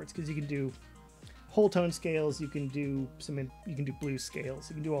keyboards because you can do whole tone scales, you can do blues scales,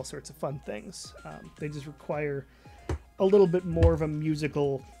 you can do all sorts of fun things. They just require a little bit more of a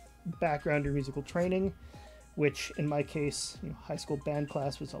musical background or musical training, which in my case, high school band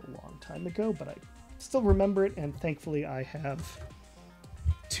class was a long time ago, but I still remember it, and thankfully I have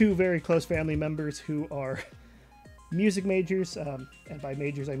two very close family members who are music majors, and by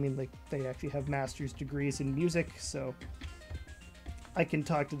majors I mean like they actually have master's degrees in music, so I can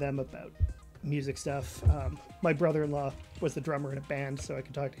talk to them about music stuff. My brother-in-law was the drummer in a band, so I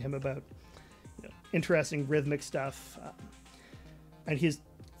can talk to him about interesting rhythmic stuff, and he's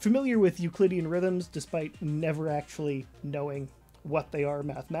familiar with Euclidean rhythms despite never actually knowing what they are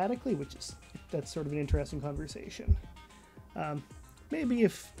mathematically, that's sort of an interesting conversation. Maybe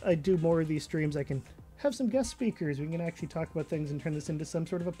if I do more of these streams, I can have some guest speakers. We can actually talk about things and turn this into some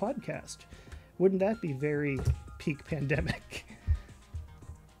sort of a podcast. Wouldn't that be very peak pandemic?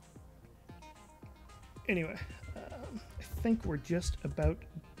 Anyway, I think we're just about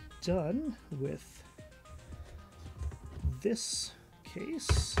done with this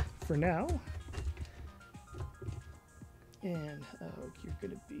case for now. And you're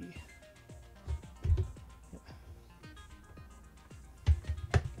going to be...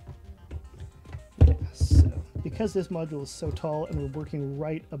 Yeah, so because this module is so tall and we're working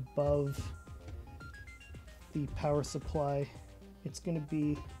right above the power supply, it's going to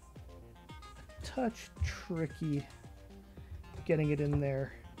be a touch tricky getting it in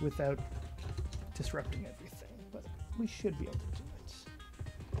there without disrupting everything, but we should be able to do it.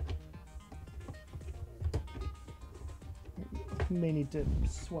 May need to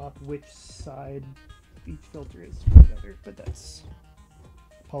swap which side each filter is from the other, but that's...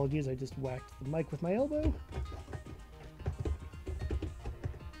 Apologies, I just whacked the mic with my elbow.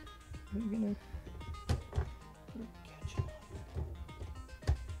 I'm gonna catch it.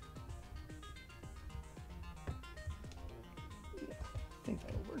 Yeah, I think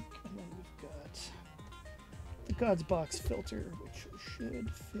that'll work. And then we've got the God's Box filter, which should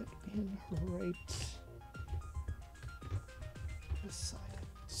fit in right beside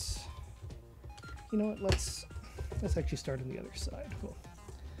it. You know what? Let's actually start on the other side. Cool.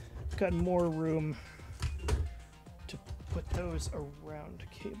 Got more room to put those around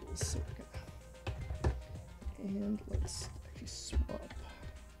cables, so we're gonna, and let's actually swap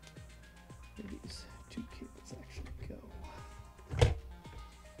where these two cables actually go.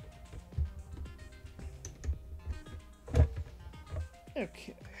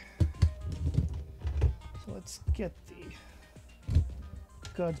 Okay, so let's get the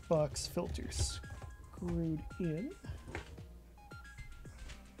God's Box filter screwed in.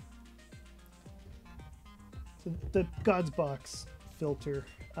 So the God's Box filter,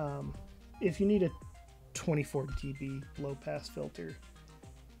 if you need a 24 dB low pass filter,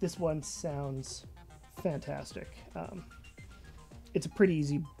 this one sounds fantastic. It's a pretty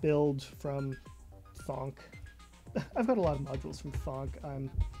easy build from Thonk. I've got a lot of modules from Thonk.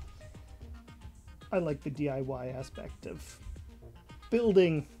 I like the DIY aspect of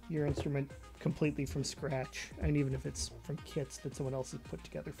building your instrument completely from scratch, and even if it's from kits that someone else has put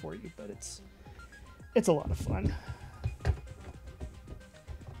together for you, but it's a lot of fun. There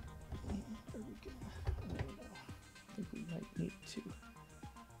we go. I don't know. I think we might need to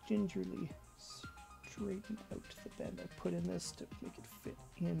gingerly straighten out the bend I put in this to make it fit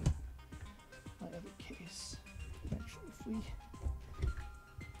in my other case. Actually, if we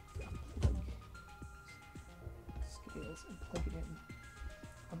plug scales and plug it in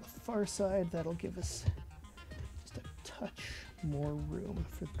on the far side, that'll give us just a touch more room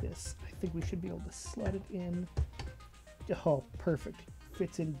for this. I think we should be able to slide it in. Oh, perfect.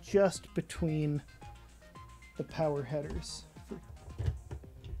 Fits in just between the power headers for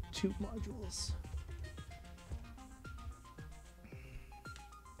 2 modules.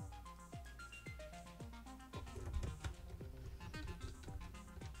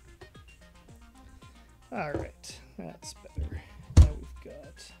 All right, that's better. Now we've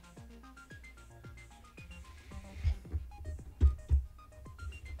got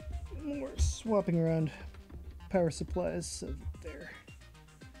more swapping around power supplies so that they're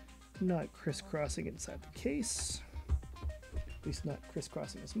not crisscrossing inside the case, at least not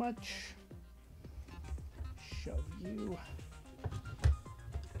crisscrossing as much. Shove you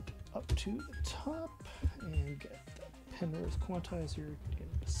up to the top and get the Penrose quantizer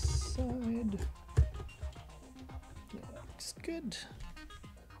inside. Yeah, that looks good.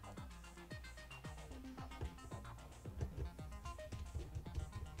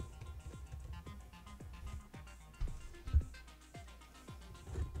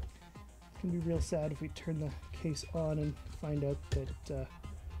 It can be real sad if we turn the case on and find out that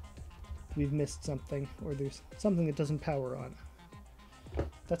we've missed something, or there's something that doesn't power on.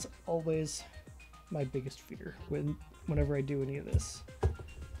 That's always my biggest fear whenever I do any of this.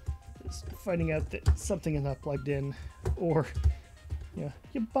 Finding out that something is not plugged in, or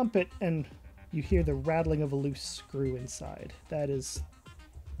you bump it and you hear the rattling of a loose screw inside. That is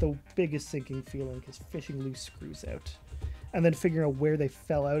the biggest sinking feeling, is fishing loose screws out and then figuring out where they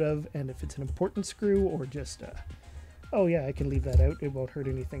fell out of, and if it's an important screw or just oh yeah, I can leave that out, it won't hurt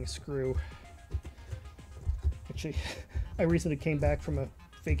anything screw. Actually, I recently came back from a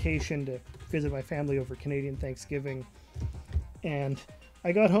vacation to visit my family over Canadian Thanksgiving, and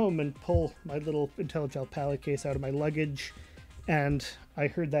I got home and pulled my little Intellijel pallet case out of my luggage, and I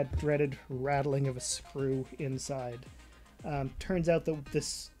heard that dreaded rattling of a screw inside. Turns out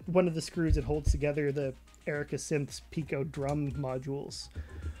that one of the screws that holds together the Erica Synth's Pico drum modules,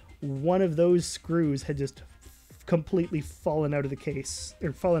 one of those screws had just completely fallen out of the case,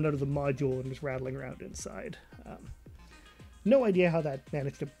 or fallen out of the module, and was rattling around inside. No idea how that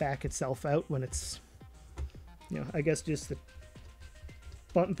managed to back itself out when it's, I guess just the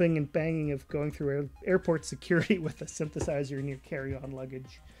bumping and banging of going through airport security with a synthesizer in your carry-on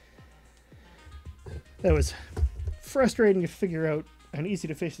luggage. That was frustrating to figure out, and easy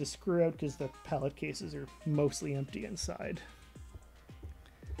to fish the screw out because the pallet cases are mostly empty inside.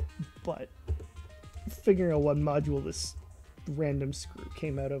 But figuring out what module this random screw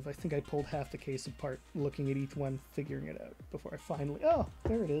came out of, I think I pulled half the case apart looking at each one, figuring it out before I finally, oh,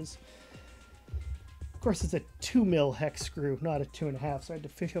 there it is. Of course, it's a 2 mil hex screw, not a 2.5, so I had to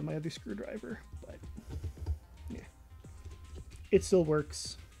fish out my other screwdriver, but yeah, it still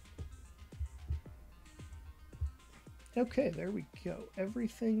works. Okay, there we go.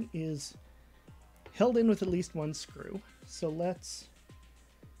 Everything is held in with at least one screw, so let's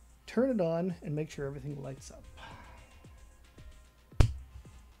turn it on and make sure everything lights up.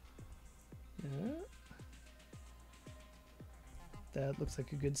 Yeah. That looks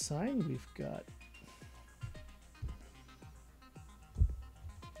like a good sign. We've got,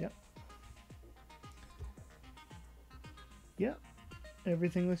 yeah,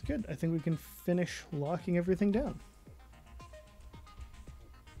 everything looks good. I think we can finish locking everything down.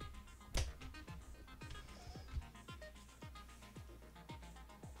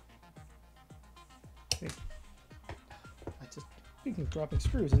 Speaking of dropping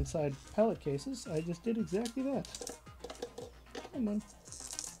screws inside pallet cases, I just did exactly that. Come on.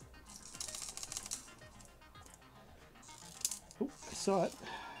 Oh, I saw it.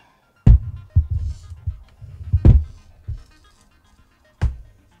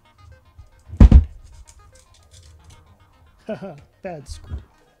 Haha, bad screw.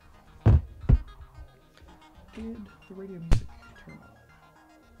 Did the radio music turn on?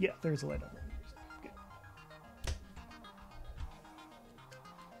 Yeah, there's a light on radio music.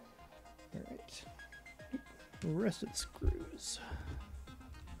 Good. Alright. The rest of the screws.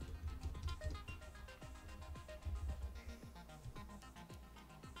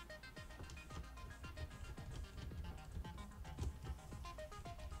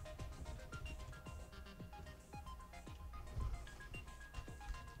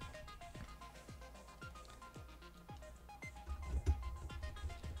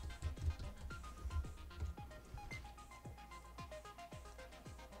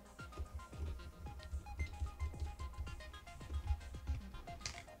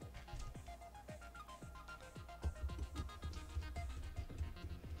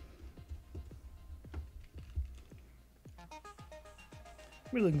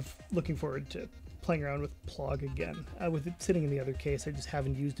 really looking forward to playing around with Plog again. With it sitting in the other case, I just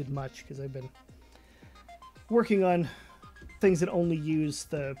haven't used it much because I've been working on things that only use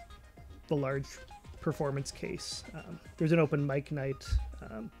the large performance case. There's an open mic night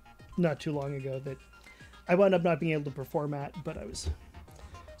not too long ago that I wound up not being able to perform at, but I was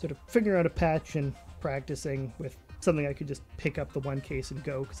sort of figuring out a patch and practicing with something I could just pick up the one case and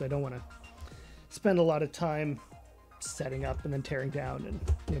go, because I don't want to spend a lot of time setting up and then tearing down and,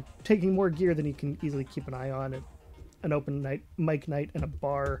 you know, taking more gear than you can easily keep an eye on at an open night, mic night in a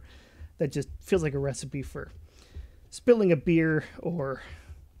bar that just feels like a recipe for spilling a beer or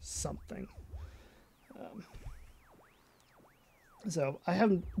something. So I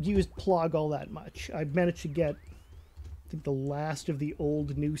haven't used Plog all that much. I managed to get, I think, the last of the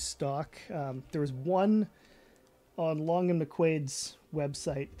old new stock. There was one on Long and McQuaid's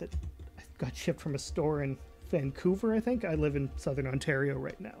website that got shipped from a store in Vancouver, I think. I live in southern Ontario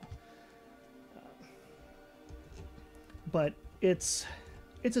right now. But it's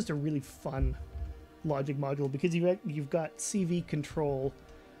just a really fun logic module because you've got CV control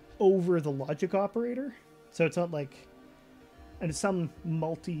over the logic operator. So it's not like, and some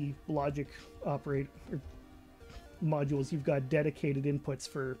multi-logic operator modules, you've got dedicated inputs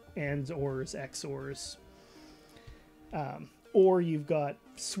for ANDs, ORs, XORs, or you've got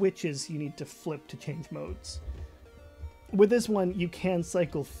switches you need to flip to change modes. With this one, you can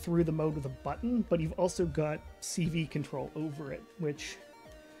cycle through the mode with a button, but you've also got CV control over it, which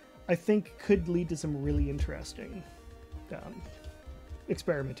I think could lead to some really interesting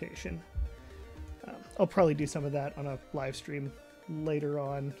experimentation. I'll probably do some of that on a live stream later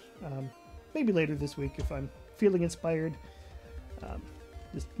on, maybe later this week if I'm feeling inspired.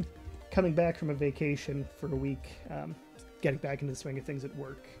 Just coming back from a vacation for a week, getting back into the swing of things at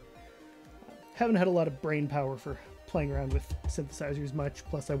work. Haven't had a lot of brain power for playing around with synthesizers much,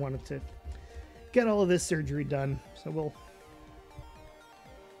 plus I wanted to get all of this surgery done, so we'll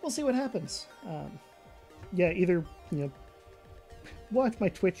see what happens. Yeah, either, you know, watch my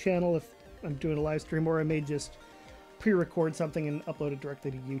Twitch channel if I'm doing a live stream, or I may just pre-record something and upload it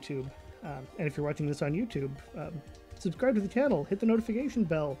directly to YouTube. And if you're watching this on YouTube, subscribe to the channel, hit the notification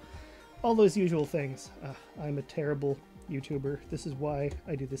bell, all those usual things. I'm a terrible YouTuber. This is why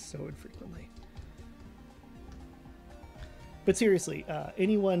I do this so infrequently. But seriously,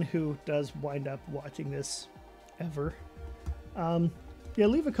 anyone who does wind up watching this ever, yeah,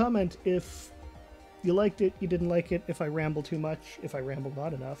 leave a comment if you liked it, you didn't like it, if I ramble too much, if I ramble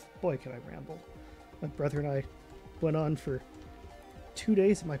not enough. Boy, can I ramble. My brother and I went on for 2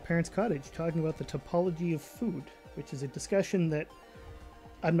 days at my parents' cottage talking about the topology of food, which is a discussion that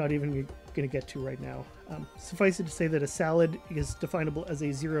I'm not even going to get to right now. Suffice it to say that a salad is definable as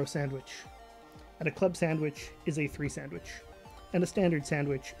a 0 sandwich, and a club sandwich is a 3 sandwich, and a standard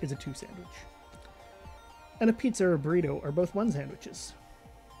sandwich is a 2 sandwich. And a pizza or a burrito are both 1 sandwiches.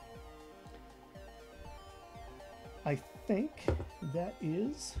 I think that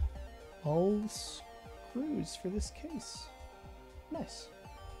is all the screws for this case. Nice.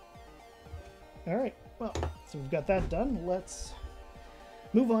 Alright, well, so we've got that done. Let's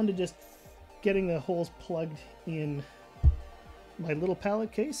move on to just getting the holes plugged in my little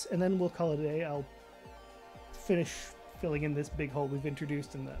pallet case, and then we'll call it a day. I'll finish filling in this big hole we've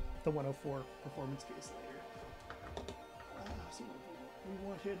introduced in the 104 performance case later. So we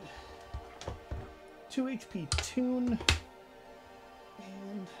wanted 2 HP tune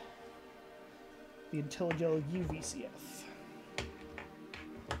and the Intellijel UVCF.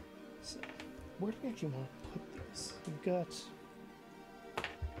 So, where do we actually want to put these? We've got,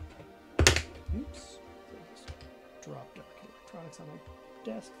 oops, just dropped up electronics on my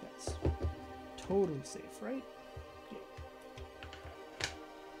desk. That's totally safe, right? Yeah.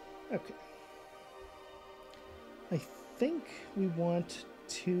 Okay. I think we want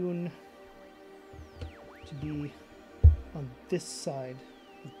tune to be on this side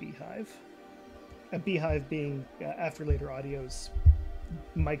of Beehive. A Beehive being After Later Audio's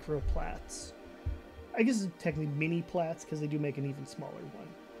micro plats. I guess it's technically mini plats because they do make an even smaller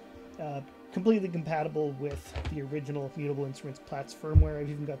one. Completely compatible with the original Mutable Instruments Plats firmware. I've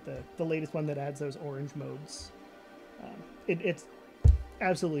even got the latest one that adds those orange modes. It's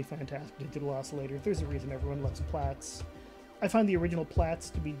absolutely fantastic digital oscillator. There's a reason everyone loves Plats. I find the original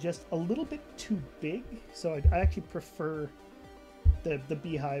Plats to be just a little bit too big, so I actually prefer the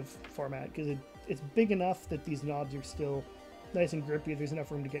Beehive format because it's big enough that these knobs are still nice and grippy. There's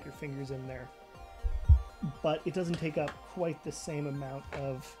enough room to get your fingers in there, but it doesn't take up quite the same amount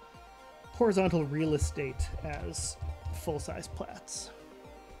of horizontal real estate as full-size Plats.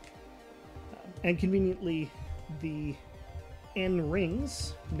 And conveniently, the N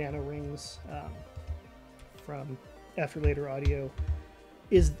rings, nano rings, from After Later Audio,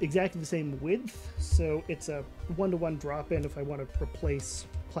 is exactly the same width, so it's a one-to-one drop-in if I want to replace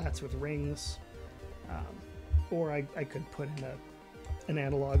plats with rings, or I could put in an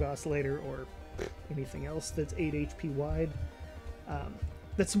analog oscillator or anything else that's 8 HP wide.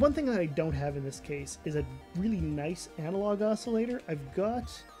 That's one thing that I don't have in this case, is a really nice analog oscillator. I've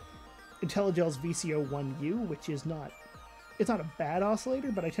got Intellijel's VCO 1U, which is not, it's not a bad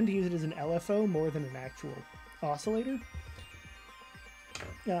oscillator, but I tend to use it as an LFO more than an actual oscillator.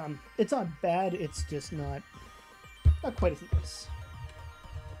 It's not bad, it's just not quite as nice.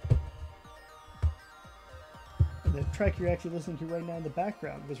 And the track you're actually listening to right now in the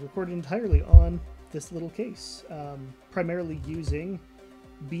background was recorded entirely on this little case, primarily using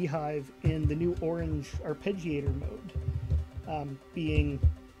Beehive in the new orange arpeggiator mode, being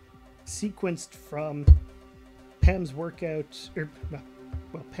sequenced from Pam's workout,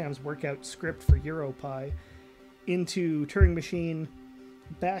 Pam's workout script for Eurorack into Turing Machine,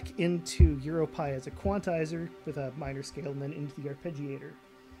 back into Eurorack as a quantizer with a minor scale, and then into the arpeggiator.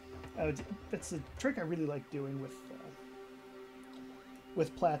 That's a trick I really like doing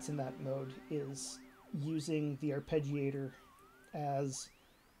with plats in that mode, is using the arpeggiator as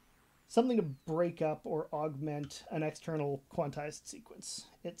something to break up or augment an external quantized sequence.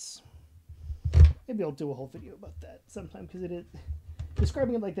 Maybe I'll do a whole video about that sometime, because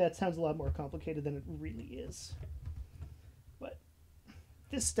describing it like that sounds a lot more complicated than it really is. But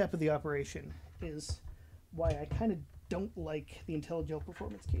this step of the operation is why I kind of don't like the Intellijel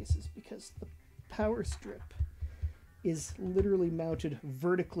performance cases, because the power strip is literally mounted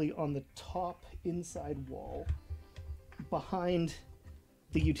vertically on the top inside wall behind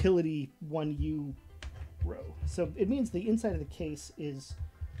the utility 1U row. So it means the inside of the case is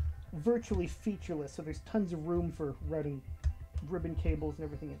virtually featureless, so there's tons of room for routing ribbon cables and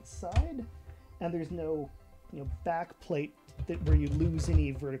everything inside, and there's no back plate where you lose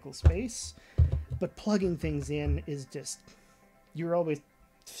any vertical space. But plugging things in is just, you're always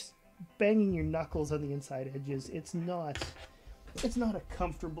banging your knuckles on the inside edges. It's not a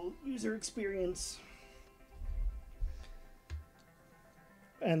comfortable user experience.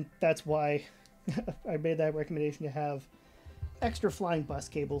 And that's why I made that recommendation to have extra flying bus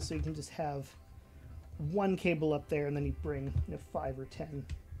cables, so you can just have one cable up there, and then you bring 5 or 10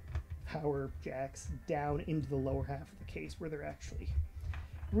 power jacks down into the lower half of the case, where they're actually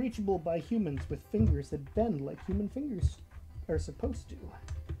reachable by humans with fingers that bend like human fingers are supposed to.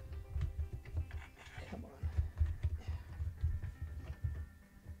 Come on.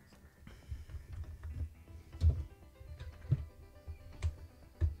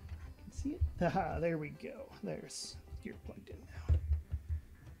 See it? Haha, there we go. You're plugged in now.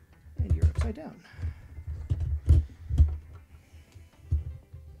 And you're upside down.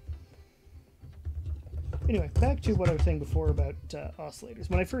 Anyway, back to what I was saying before about oscillators.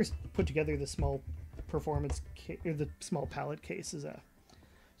 When I first put together the small the small palette case as a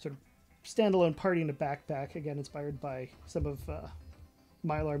sort of standalone party in a backpack, again inspired by some of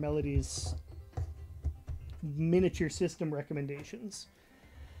Mylar Melody's miniature system recommendations.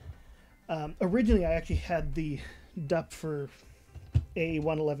 Originally, I actually had the Doepfer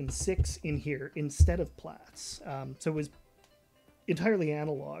A-111-6 in here instead of plats, so it was entirely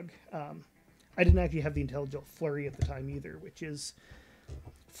analog. I didn't actually have the Intellijel Flurry at the time either,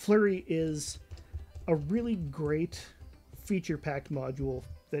 Flurry is a really great feature-packed module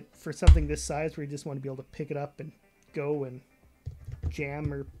that for something this size where you just want to be able to pick it up and go and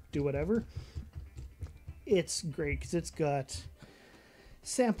jam or do whatever. It's great because it's got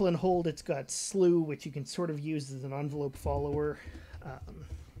sample and hold, it's got slew, which you can sort of use as an envelope follower.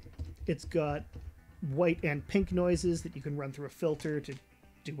 It's got white and pink noises that you can run through a filter to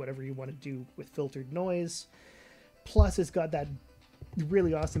do whatever you want to do with filtered noise. Plus it's got that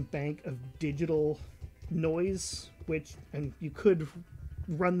really awesome bank of digital noise, and you could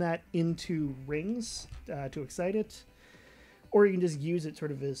run that into rings to excite it, or you can just use it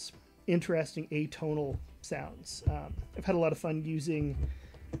sort of as interesting atonal sounds. I've had a lot of fun using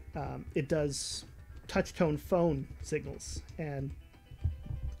it does touch tone phone signals, and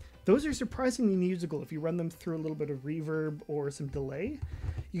those are surprisingly musical if you run them through a little bit of reverb or some delay.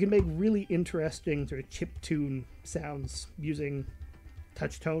 You can make really interesting sort of chiptune sounds using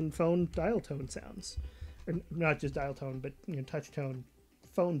touch tone phone dial tone sounds, or not just dial tone, but touch tone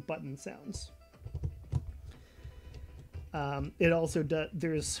phone button sounds. It also does.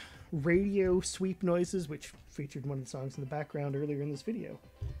 There's radio sweep noises, which featured one of the songs in the background earlier in this video.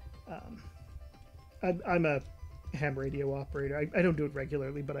 I'm a ham radio operator. I don't do it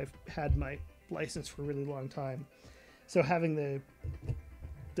regularly, but I've had my license for a really long time. So having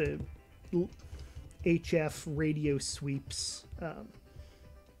the HF radio sweeps,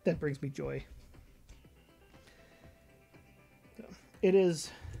 that brings me joy. So it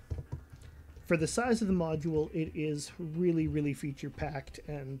is, for the size of the module, it is really, really feature packed,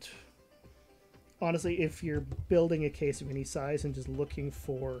 and honestly, if you're building a case of any size and just looking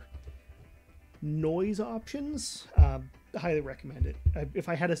for noise options, highly recommend it. If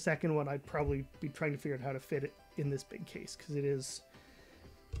I had a second one, I'd probably be trying to figure out how to fit it in this big case, because it is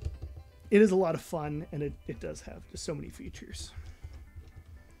a lot of fun, and it does have just so many features.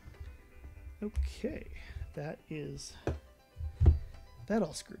 Okay, that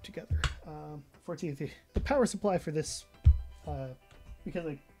all screwed together. Fortunately, the power supply for this, because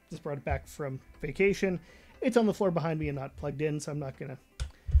I just brought it back from vacation, it's on the floor behind me and not plugged in, so I'm not going to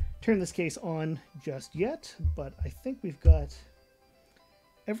turn this case on just yet, but I think we've got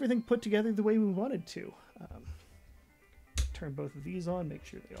everything put together the way we wanted to. Turn both of these on, make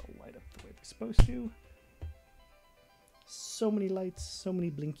sure they all light up the way they're supposed to. So many lights, so many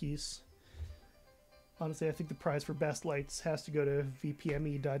blinkies. Honestly, I think the prize for best lights has to go to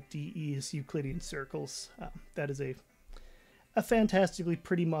vpme.de's Euclidean Circles. That is a fantastically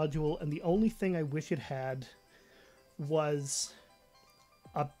pretty module, and the only thing I wish it had was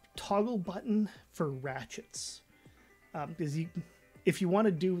a toggle button for ratchets. Because if you want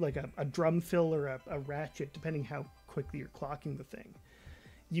to do like a drum fill or a ratchet, depending how quickly you're clocking the thing,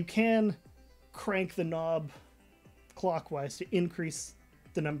 you can crank the knob clockwise to increase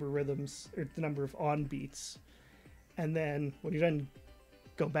the number of rhythms, or the number of on beats, and then when you're done,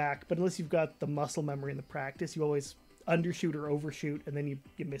 go back. But unless you've got the muscle memory in the practice, you always undershoot or overshoot, and then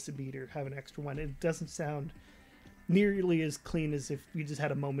you miss a beat or have an extra one. It doesn't sound nearly as clean as if you just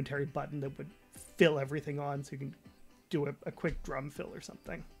had a momentary button that would fill everything on, so you can do a quick drum fill or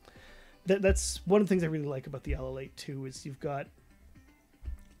something. That's one of the things I really like about the LL8 is you've got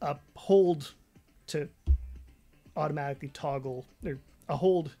a hold to automatically toggle, or a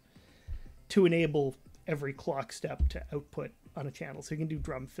hold to enable every clock step to output on a channel, so you can do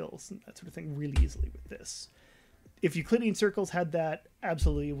drum fills and that sort of thing really easily with this. If Euclidean Circles had that,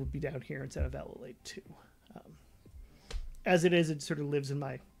 absolutely it would be down here instead of LL8. As it is, it sort of lives in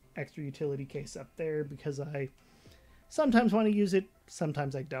my extra utility case up there, because I sometimes want to use it,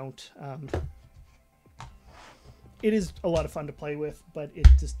 sometimes I don't. It is a lot of fun to play with, but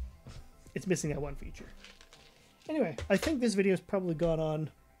it's missing that one feature. Anyway, I think this video has probably gone on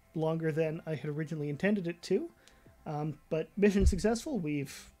longer than I had originally intended it to, but mission successful.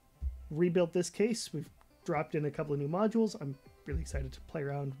 We've rebuilt this case, we've dropped in a couple of new modules. I'm really excited to play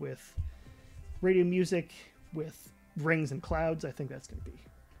around with radio music, with rings and clouds. I think that's going to be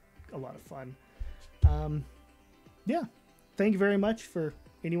a lot of fun. Yeah, thank you very much for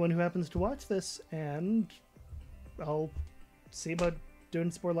anyone who happens to watch this, and I'll see about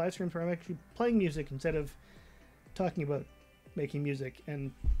doing some more live streams where I'm actually playing music instead of talking about making music,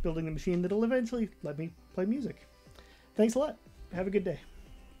 and building a machine that'll eventually let me play music. Thanks a lot. Have a good day.